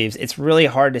Glass leaves, it's really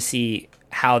hard to see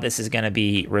how this is going to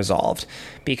be resolved,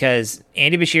 because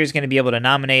Andy Beshear is going to be able to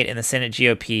nominate, and the Senate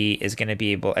GOP is going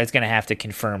to have to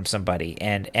confirm somebody.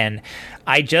 And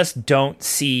I just don't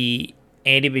see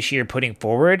Andy Beshear putting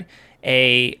forward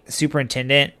a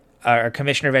superintendent or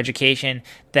commissioner of education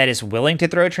that is willing to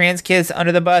throw trans kids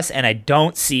under the bus. And I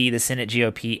don't see the Senate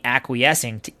GOP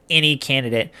acquiescing to any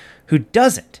candidate who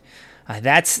doesn't.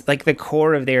 That's like the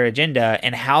core of their agenda,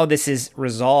 and how this is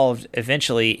resolved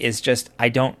eventually is just, I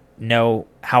don't know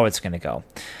how it's going to go.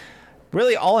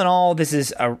 Really, all in all, this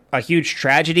is a huge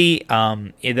tragedy.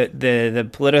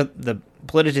 The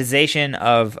politicization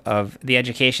of the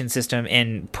education system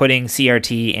and putting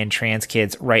CRT and trans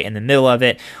kids right in the middle of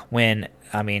it, when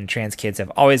trans kids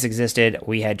have always existed.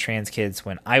 We had trans kids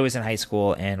when I was in high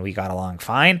school, and we got along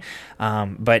fine.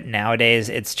 But nowadays,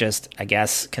 it's just, I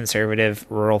guess, conservative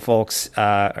rural folks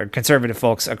or conservative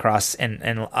folks across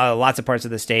and lots of parts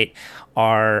of the state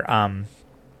are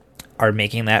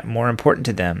making that more important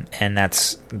to them, and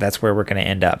that's where we're going to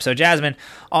end up. So, Jazmin,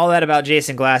 all that about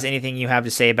Jason Glass. Anything you have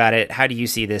to say about it? How do you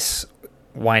see this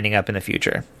winding up in the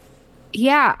future?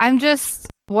 Yeah, I'm just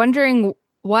wondering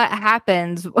what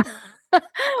happens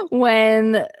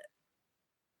when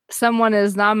someone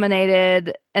is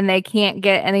nominated and they can't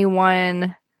get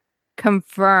anyone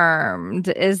confirmed,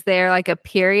 is there like a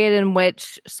period in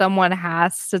which someone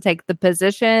has to take the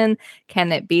position?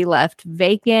 Can it be left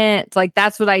vacant? Like,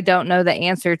 that's what I don't know the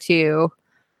answer to.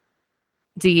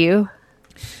 Do you?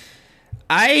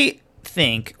 I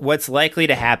think what's likely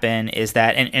to happen is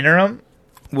that an interim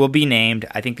will be named.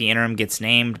 I think the interim gets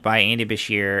named by Andy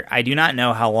Bashir. I do not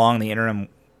know how long the interim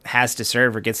has to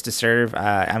serve or gets to serve.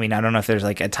 I mean, I don't know if there's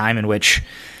like a time in which,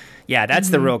 yeah, that's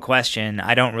the real question.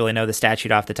 I don't really know the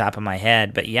statute off the top of my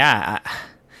head, but yeah,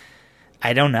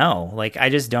 I don't know. Like, I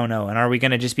just don't know. And are we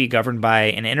going to just be governed by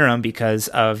an interim because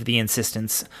of the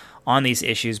insistence on these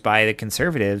issues by the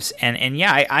conservatives? And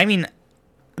yeah, I mean,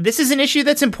 this is an issue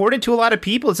that's important to a lot of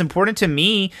people. It's important to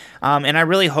me, and I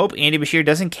really hope Andy Bashir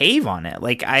doesn't cave on it.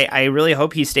 Like, I really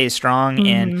hope he stays strong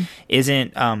and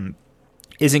isn't going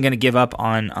to give up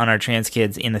on our trans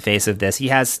kids in the face of this. He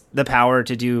has the power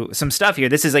to do some stuff here.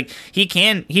 This is like,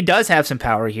 he does have some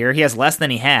power here. He has less than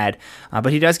he had,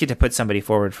 but he does get to put somebody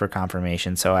forward for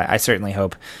confirmation. So I certainly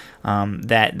hope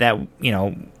that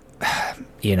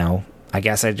I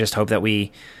guess I just hope that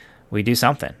we do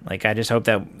something. Like, I just hope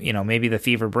that, maybe the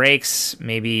fever breaks.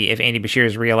 Maybe if Andy Bashir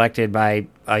is reelected by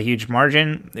a huge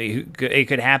margin, it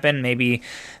could happen. Maybe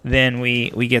then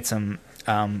we get some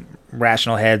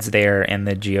rational heads there in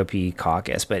the GOP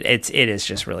caucus. But it is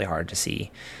just really hard to see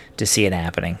it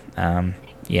happening.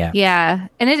 Yeah.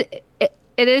 And it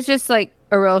is just like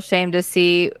a real shame to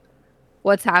see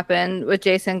what's happened with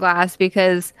Jason Glass,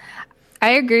 because I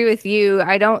agree with you.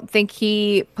 I don't think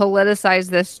he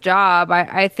politicized this job.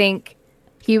 I think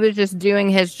he was just doing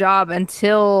his job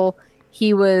until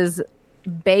he was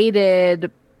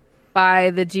baited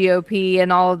by the GOP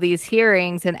in all of these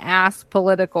hearings and asked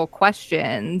political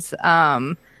questions.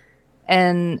 And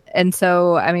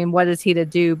so, I mean, what is he to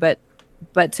do but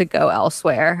to go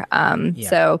elsewhere?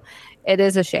 So it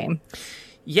is a shame.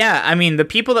 Yeah, I mean, the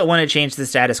people that want to change the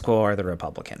status quo are the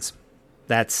Republicans.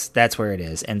 That's where it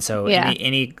is. And so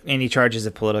any charges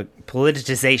of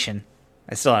politicization,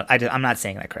 I'm not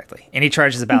saying that correctly. Any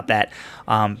charges about that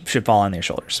should fall on their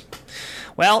shoulders.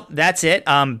 Well, that's it.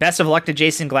 Best of luck to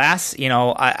Jason Glass.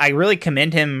 I really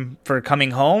commend him for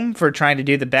coming home, for trying to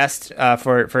do the best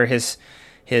for his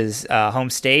home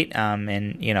state. And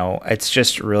it's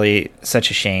just really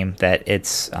such a shame that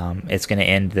it's going to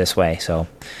end this way. So.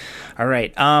 All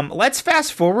right, let's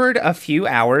fast forward a few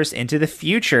hours into the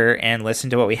future and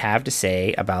listen to what we have to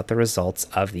say about the results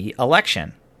of the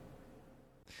election.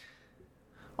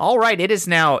 All right, it is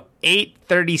now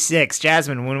 8:36.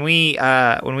 Jazmin, when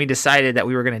we decided that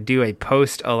we were going to do a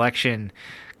post-election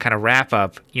kind of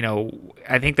wrap-up,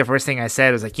 I think the first thing I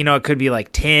said was like, it could be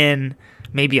like 10,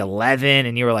 maybe 11,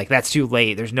 and you were like, that's too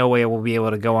late. There's no way we'll be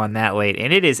able to go on that late.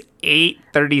 And it is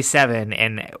 8:37,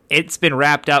 and it's been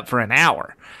wrapped up for an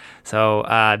hour.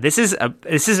 So this is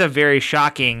a very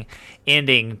shocking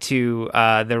ending to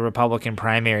the Republican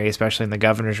primary, especially in the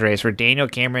governor's race, where Daniel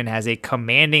Cameron has a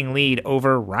commanding lead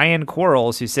over Ryan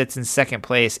Quarles, who sits in second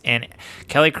place, and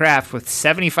Kelly Craft, with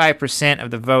 75% of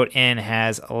the vote in,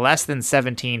 has less than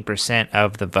 17%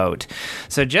 of the vote.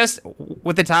 So just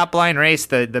with the top line race,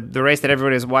 the race that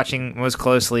everybody is watching most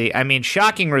closely, I mean,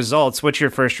 shocking results. What's your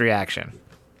first reaction?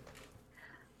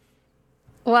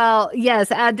 Well,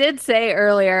 yes, I did say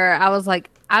earlier, I was like,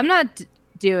 I'm not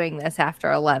doing this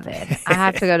after 11. I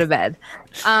have to go to bed.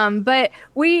 But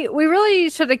we really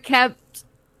should have kept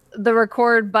the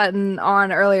record button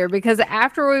on earlier, because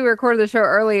after we recorded the show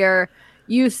earlier,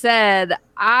 you said,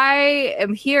 I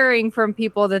am hearing from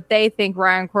people that they think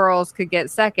Ryan Quarles could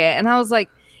get second. And I was like,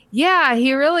 yeah,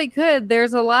 he really could.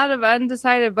 There's a lot of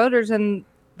undecided voters in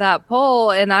that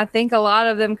poll, and I think a lot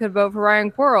of them could vote for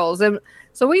Ryan Quarles. And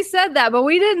so we said that, but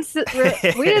we didn't say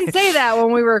that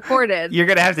when we recorded. You're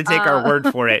going to have to take our word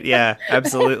for it. Yeah,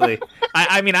 absolutely.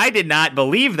 I mean, I did not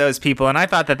believe those people, and I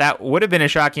thought that would have been a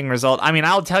shocking result. I mean,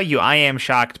 I'll tell you, I am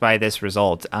shocked by this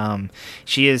result.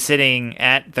 She is sitting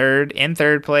in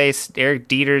third place. Eric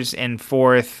Dieter's in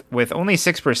fourth with only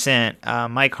 6%.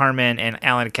 Mike Harmon and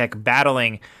Alan Keck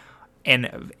battling.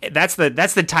 And that's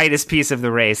the tightest piece of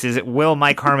the race. Is it will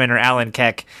Mike Harmon or Alan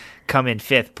Keck come in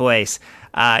fifth place?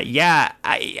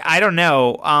 I don't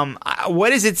know.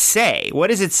 What does it say? What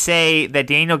does it say that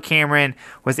Daniel Cameron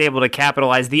was able to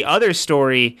capitalize? The other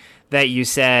story that you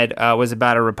said was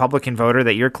about a Republican voter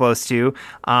that you're close to,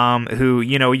 who,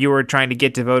 you were trying to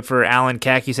get to vote for Alan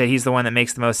Keck. You said he's the one that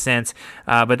makes the most sense.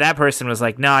 But that person was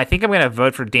like, no, I think I'm going to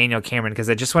vote for Daniel Cameron because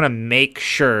I just want to make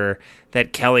sure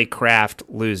that Kelly Craft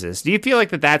loses. Do you feel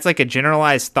like that's like a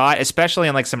generalized thought, especially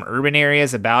in like some urban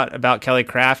areas about Kelly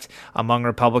Craft among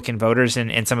Republican voters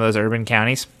in some of those urban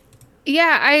counties?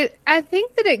 Yeah, I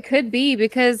think that it could be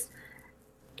because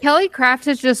Kelly Craft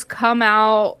has just come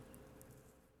out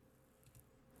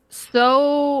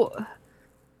so,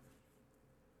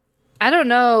 I don't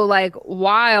know, like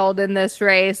wild in this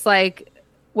race, like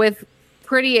with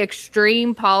pretty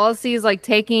extreme policies, like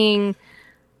taking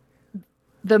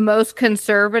the most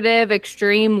conservative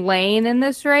extreme lane in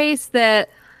this race that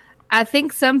I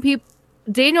think some people,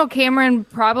 Daniel Cameron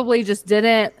probably just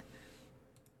didn't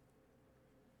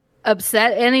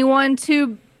upset anyone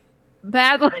too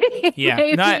badly. Yeah,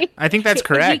 not. Maybe I think that's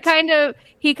correct.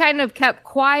 he kind of kept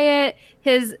quiet.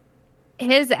 His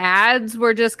ads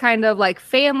were just kind of like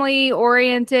family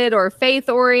oriented or faith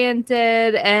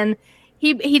oriented, and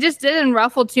he just didn't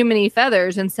ruffle too many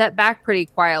feathers and sat back pretty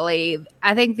quietly.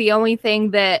 I think the only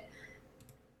thing that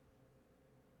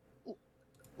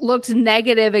looked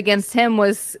negative against him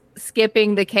was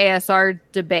skipping the KSR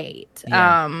debate.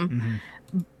 Yeah. Mm-hmm.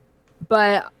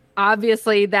 But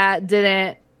obviously that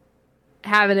didn't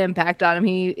have an impact on him.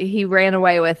 He ran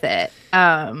away with it.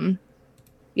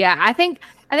 Yeah, I think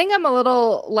I'm a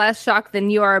little less shocked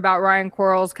than you are about Ryan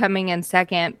Quarles coming in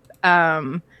second.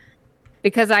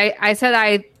 Because I said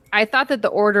I thought that the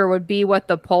order would be what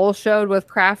the poll showed, with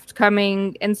Kraft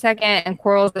coming in second and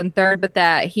Quarles in third, but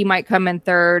that he might come in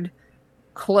third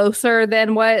closer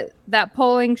than what that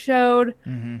polling showed.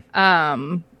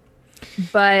 Mm-hmm.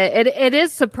 But it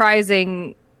is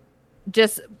surprising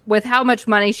just with how much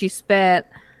money she spent.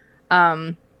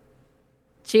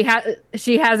 She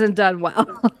hasn't done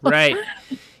well. Right.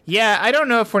 Yeah, I don't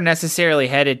know if we're necessarily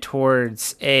headed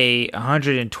towards a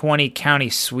 120 county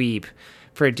sweep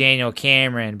for Daniel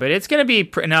Cameron, but it's going to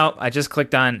be no, I just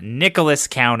clicked on Nicholas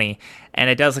County, and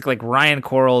it does look like Ryan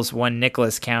Quarles won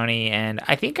Nicholas County, and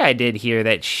I think I did hear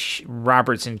that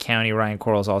Robertson County, Ryan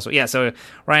Quarles also. Yeah, so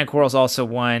Ryan Quarles also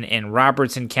won in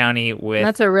Robertson County with.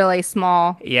 That's a really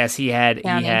small. Yes, he had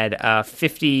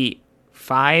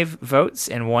 55 votes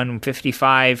and won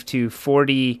 55 to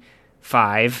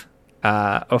 45.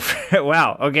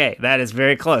 Wow. Okay, that is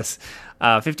very close.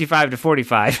 55 to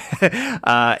 45.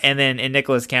 And then in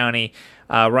Nicholas County,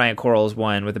 Ryan Quarles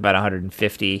won with about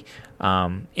 150.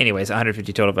 Anyways,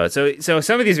 150 total votes. So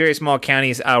some of these very small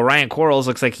counties, Ryan Quarles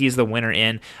looks like he's the winner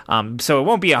in. So it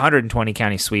won't be a 120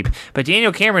 county sweep. But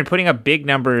Daniel Cameron putting up big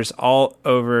numbers all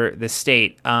over the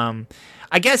state.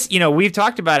 I guess, we've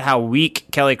talked about how weak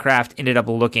Kelly Craft ended up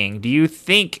looking. Do you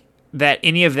think that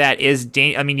any of that is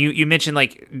you mentioned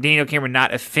like Daniel Cameron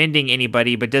not offending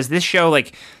anybody, but does this show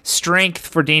like strength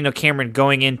for Daniel Cameron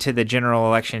going into the general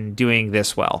election doing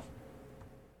this well?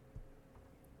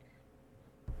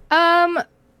 I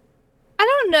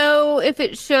don't know if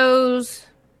it shows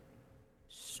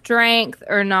strength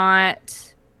or not.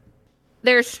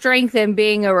 There's strength in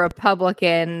being a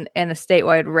Republican in a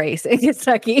statewide race in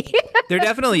Kentucky. There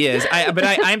definitely is.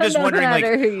 I'm just no wondering, like,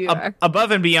 who you are. Above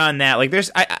and beyond that, like,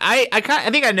 there's, I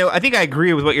think I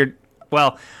agree with what you're.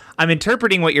 Well, I'm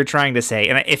interpreting what you're trying to say,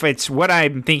 and if it's what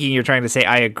I'm thinking you're trying to say,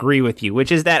 I agree with you.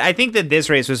 Which is that I think that this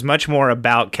race was much more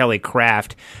about Kelly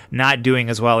Craft not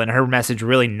doing as well and her message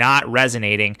really not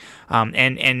resonating.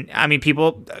 And I mean,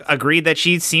 people agreed that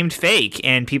she seemed fake,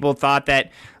 and people thought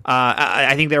that.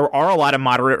 I think there are a lot of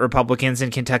moderate Republicans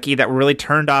in Kentucky that were really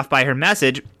turned off by her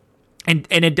message. And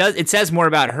it says more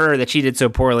about her that she did so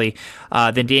poorly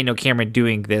than Daniel Cameron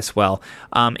doing this well.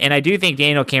 And I do think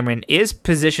Daniel Cameron is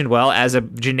positioned well as a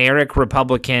generic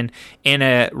Republican in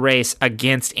a race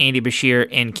against Andy Beshear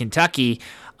in Kentucky.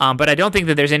 But I don't think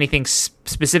that there's anything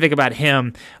specific about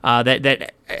him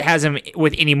that has him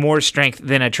with any more strength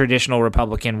than a traditional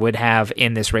Republican would have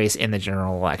in this race in the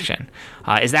general election.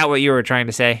 Is that what you were trying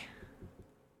to say?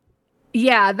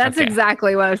 Yeah, that's Okay.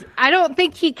 exactly what I don't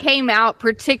think he came out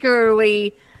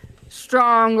particularly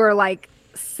strong or like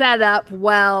set up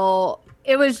well.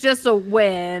 It was just a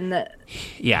win.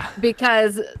 Yeah.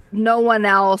 Because no one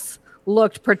else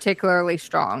looked particularly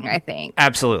strong, I think.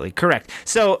 Absolutely correct.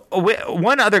 So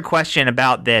one other question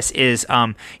about this is,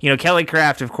 Kelly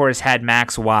Craft, of course, had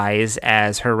Max Wise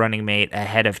as her running mate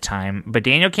ahead of time, but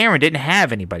Daniel Cameron didn't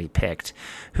have anybody picked.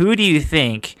 Who do you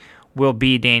think will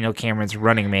be Daniel Cameron's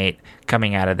running mate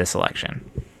coming out of this election?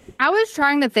 I was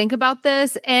trying to think about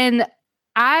this, and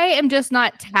I am just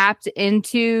not tapped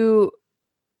into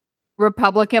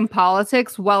Republican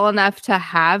politics well enough to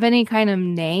have any kind of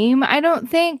name, I don't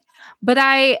think. But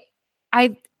I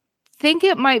think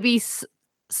it might be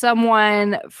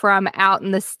someone from out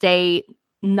in the state,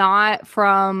 not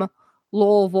from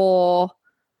Louisville,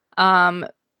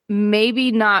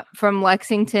 maybe not from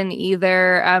Lexington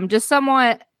either. Just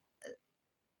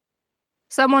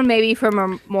Someone maybe from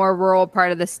a more rural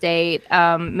part of the state,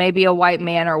 maybe a white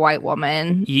man or white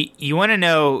woman. You want to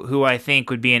know who I think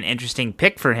would be an interesting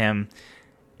pick for him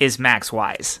is Max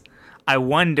Wise. I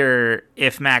wonder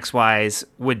if Max Wise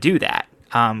would do that.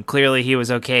 Clearly, he was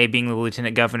okay being the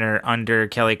lieutenant governor under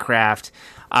Kelly Craft.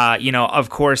 Of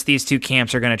course, these two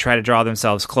camps are going to try to draw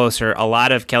themselves closer. A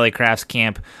lot of Kelly Craft's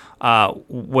camp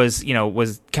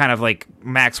was kind of like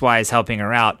Max Wise helping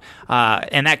her out.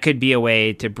 And that could be a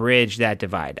way to bridge that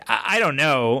divide. I don't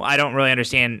know. I don't really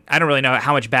understand. I don't really know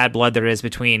how much bad blood there is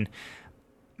between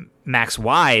Max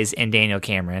Wise and Daniel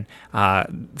Cameron.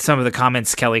 Some of the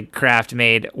comments Kelly Craft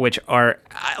made, which are,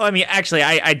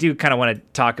 I do kind of want to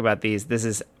talk about these. This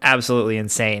is absolutely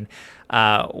insane.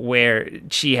 Where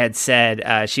she had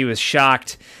said she was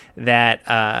shocked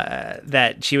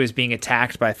that she was being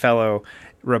attacked by fellow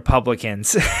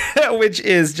Republicans, which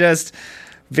is just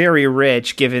very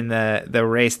rich given the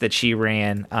race that she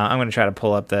ran. I'm going to try to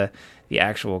pull up the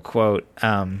actual quote.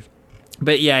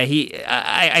 But yeah,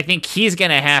 I think he's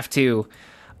going to have to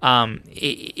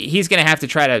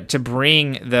try to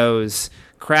bring those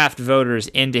Kraft voters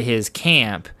into his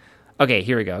camp. Okay,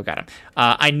 here we go. Got him.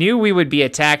 I knew we would be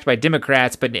attacked by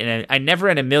Democrats, but I never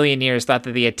in a million years thought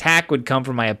that the attack would come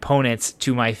from my opponents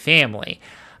to my family.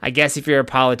 I guess if you're a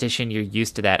politician, you're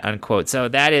used to that, unquote. So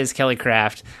that is Kelly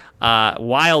Craft.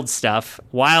 Wild stuff,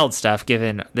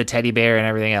 given the teddy bear and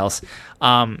everything else.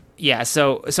 So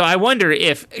I wonder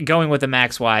if going with the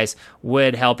Max Wise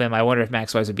would help him. I wonder if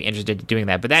Max Wise would be interested in doing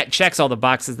that. But that checks all the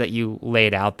boxes that you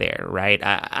laid out there, right?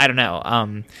 I don't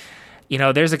know.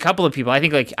 There's a couple of people. I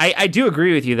think, I do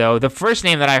agree with you, though. The first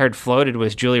name that I heard floated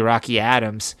was Julie Rocky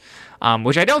Adams,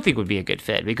 which I don't think would be a good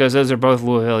fit because those are both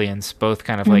Louisvillians, both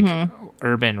kind of like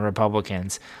urban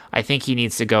Republicans. I think he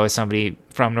needs to go with somebody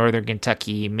from northern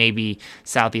Kentucky, maybe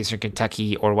southeastern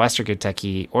Kentucky or western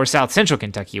Kentucky or south central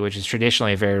Kentucky, which is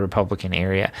traditionally a very Republican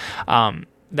area.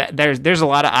 There's a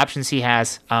lot of options he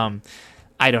has.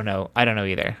 I don't know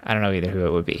either. I don't know either who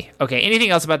it would be. Okay,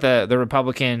 anything else about the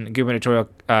Republican gubernatorial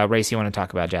race you want to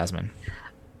talk about, Jazmin?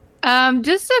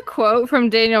 Just a quote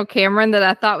from Daniel Cameron that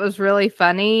I thought was really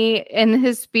funny. In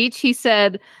his speech, he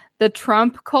said, "The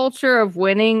Trump culture of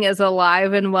winning is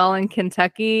alive and well in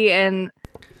Kentucky," and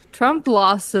Trump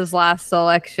lost his last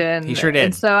election. He sure did.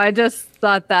 And so I just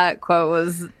thought that quote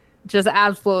was just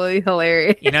absolutely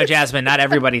hilarious. Jazmin, not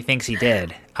everybody thinks he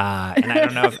did. And I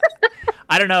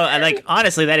don't know. Like,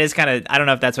 honestly, that is kind of, I don't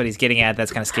know if that's what he's getting at.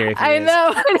 That's kind of scary. I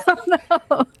don't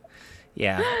know.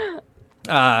 Yeah.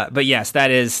 But yes,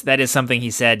 that is something he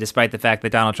said, despite the fact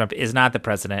that Donald Trump is not the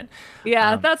president.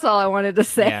 Yeah, that's all I wanted to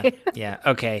say. Yeah.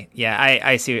 Okay. Yeah,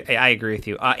 I see. I agree with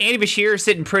you. Andy Beshear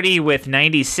sitting pretty with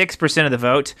 96% of the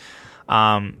vote.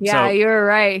 You were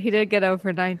right. He did get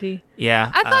over 90.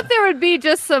 Yeah. I thought there would be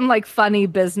just some funny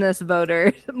business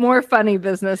voters, more funny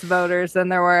business voters than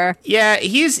there were. Yeah,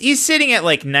 he's sitting at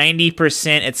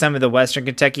 90% at some of the western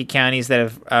Kentucky counties that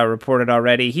have reported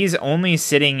already. He's only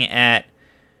sitting at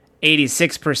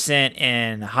 86%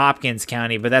 in Hopkins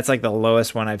County, but that's the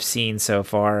lowest one I've seen so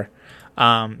far.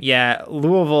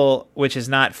 Louisville, which is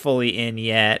not fully in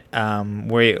yet,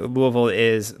 where Louisville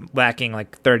is lacking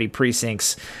 30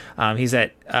 precincts. He's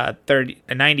at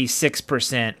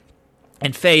 96%,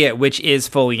 and Fayette, which is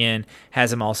fully in,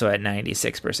 has him also at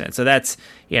 96%. So that's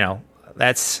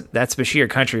that's Beshear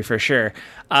country for sure.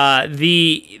 That's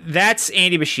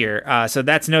Andy Beshear. So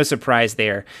that's no surprise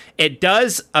there. It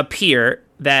does appear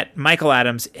that Michael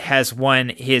Adams has won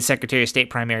his Secretary of State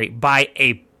primary by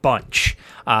a bunch,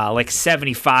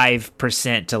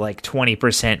 75% to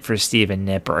 20% for Stephen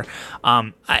Nipper.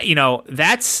 I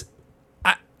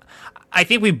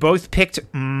think we both picked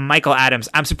Michael Adams.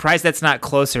 I'm surprised that's not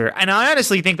closer. And I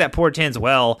honestly think that portends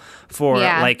well for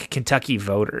Kentucky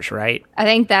voters, right? I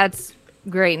think that's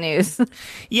great news.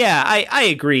 Yeah, I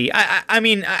agree. I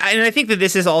mean, and I think that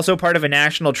this is also part of a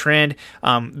national trend.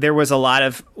 There was a lot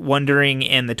of wondering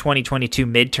in the 2022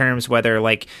 midterms whether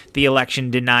the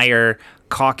election denier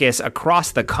caucus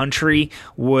across the country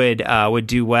would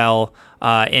do well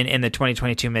in the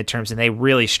 2022 midterms, and they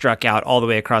really struck out all the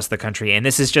way across the country. And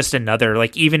this is just another,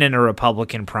 even in a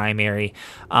Republican primary,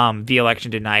 the election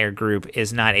denier group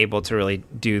is not able to really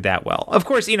do that well. Of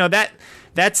course, I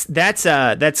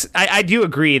do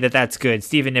agree that that's good.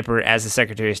 Stephen Nipper as the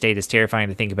Secretary of State is terrifying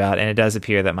to think about, and it does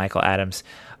appear that Michael Adams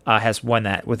has won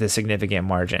that with a significant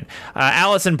margin.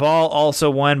 Allison Ball also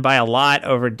won by a lot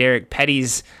over Derek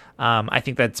Petty's. I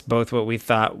think that's both what we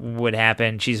thought would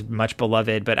happen. She's much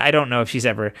beloved, but I don't know if she's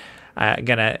ever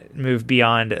gonna move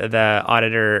beyond the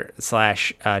auditor /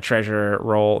 treasurer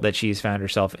role that she's found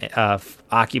herself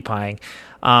occupying.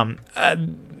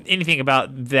 Anything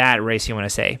about that race you want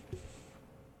to say?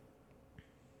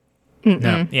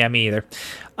 No, yeah, me either.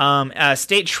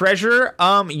 State treasurer,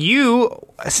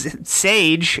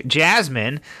 Sage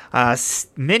Jazmin,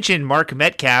 mentioned Mark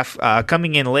Metcalf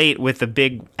coming in late with the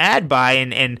big ad buy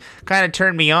and kind of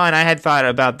turned me on. I had thought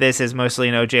about this as mostly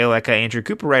an OJ Lecca, Andrew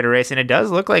Cooper Ryder race, and it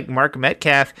does look like Mark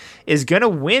Metcalf is going to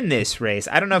win this race.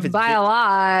 I don't know if it's by a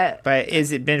lot, but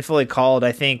is it been fully called?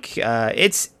 I think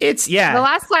it's yeah. The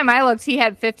last time I looked, he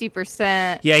had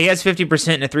 50%. Yeah, he has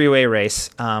 50% in a three-way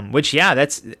race, which, yeah,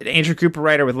 that's Andrew Cooper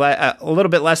Ryder with a little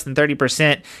bit less than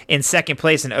 30% in second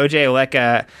place, and OJ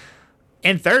Lecca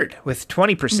in third with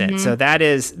 20%. So that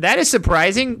is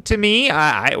surprising to me.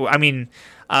 I mean,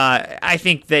 I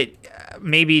think that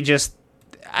maybe just,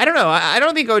 I don't know. I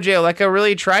don't think OJ Lecca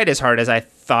really tried as hard as I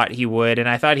thought he would, and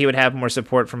I thought he would have more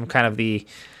support from kind of the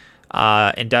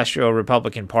industrial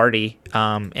Republican Party,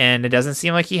 and it doesn't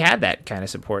seem like he had that kind of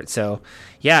support. So,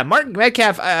 yeah, Mark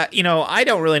Metcalf, I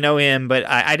don't really know him, but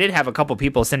I did have a couple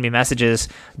people send me messages,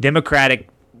 Democratic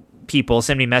people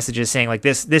send me messages saying like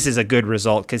this is a good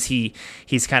result because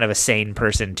he's kind of a sane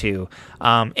person too.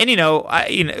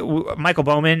 Michael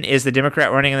Bowman is the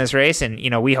Democrat running in this race, and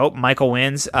we hope Michael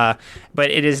wins. But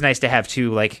it is nice to have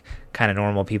two like kind of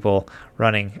normal people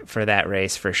running for that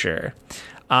race for sure.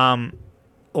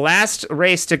 Last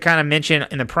race to kind of mention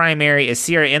in the primary is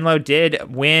Sierra Enloe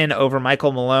did win over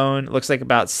Michael Malone. Looks like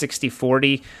about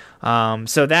 60-40.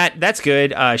 So that's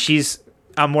good. She's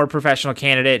a more professional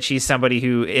candidate. She's somebody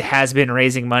who has been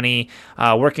raising money,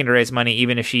 working to raise money,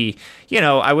 even if she,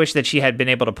 I wish that she had been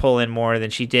able to pull in more than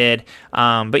she did.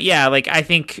 But yeah, like I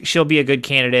think she'll be a good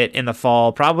candidate in the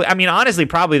fall. Probably, I mean, honestly,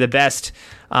 probably the best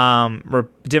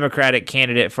Democratic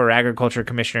candidate for agriculture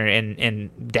commissioner in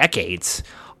decades.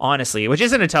 Honestly, which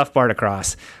isn't a tough bar to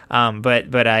cross,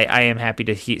 but I am happy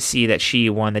to see that she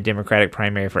won the Democratic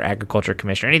primary for agriculture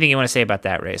commissioner. Anything you want to say about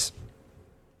that race?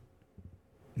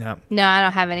 No, I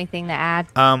don't have anything to add.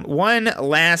 One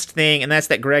last thing, and that's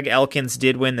that Greg Elkins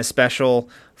did win the special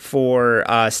for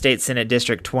State Senate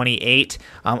District 28.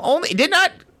 Only did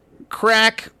not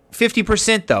crack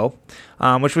 50% though,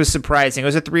 which was surprising. It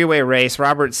was a three-way race.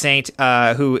 Robert Saint,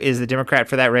 who is the Democrat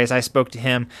for that race, I spoke to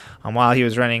him while he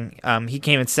was running. He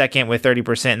came in second with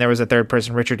 30%, and there was a third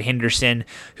person, Richard Henderson,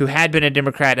 who had been a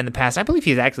Democrat in the past. I believe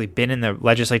he's actually been in the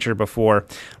legislature before,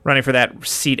 running for that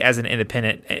seat as an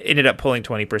independent. Ended up pulling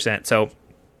 20%. So,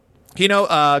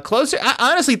 closer. I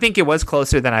honestly think it was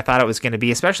closer than I thought it was going to be,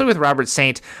 especially with Robert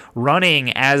Saint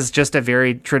running as just a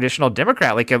very traditional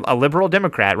Democrat, like a liberal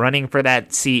Democrat running for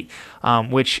that seat,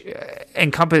 which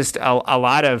encompassed a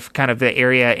lot of kind of the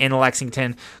area in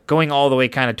Lexington, going all the way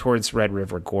kind of towards Red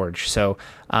River Gorge. So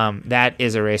that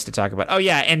is a race to talk about. Oh,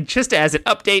 yeah, and just as an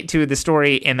update to the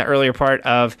story in the earlier part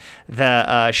of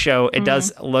the show, it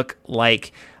does look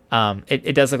like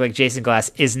it does look like Jason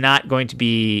Glass is not going to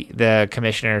be the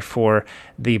commissioner for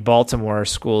the Baltimore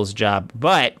schools job,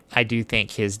 but I do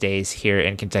think his days here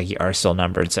in Kentucky are still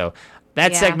numbered. So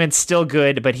that segment's still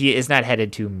good, but he is not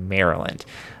headed to Maryland.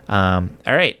 All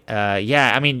right.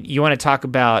 I mean, you want to talk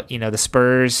about, the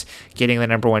Spurs getting the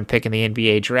number one pick in the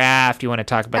NBA draft. You want to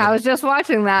talk about... I was just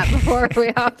watching that before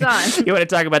we hopped on. You want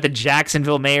to talk about the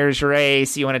Jacksonville mayor's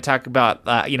race. You want to talk about,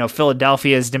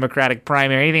 Philadelphia's Democratic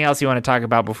primary. Anything else you want to talk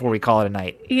about before we call it a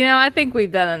night? I think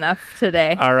we've done enough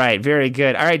today. All right. Very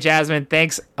good. All right, Jazmin,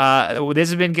 thanks. This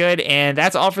has been good. And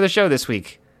that's all for the show this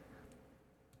week.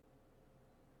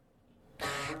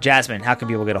 Jazmin, how can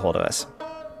people get a hold of us?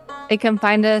 They can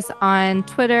find us on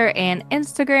Twitter and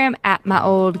Instagram at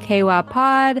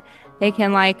myoldkypod. They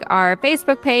can like our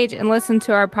Facebook page and listen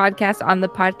to our podcast on the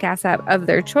podcast app of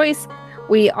their choice.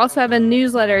 We also have a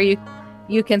newsletter. You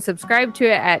can subscribe to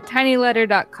it at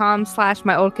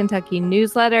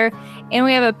tinyletter.com/myoldkentuckynewsletter. And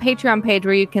we have a Patreon page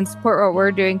where you can support what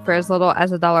we're doing for as little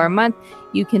as $1 a month.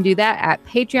 You can do that at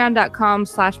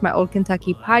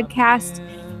patreon.com/myoldkentuckypodcast.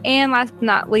 And last but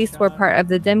not least, we're part of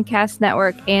the Dimcast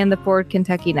Network and the Forward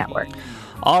Kentucky Network.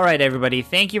 All right, everybody.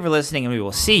 Thank you for listening, and we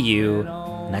will see you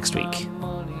next week.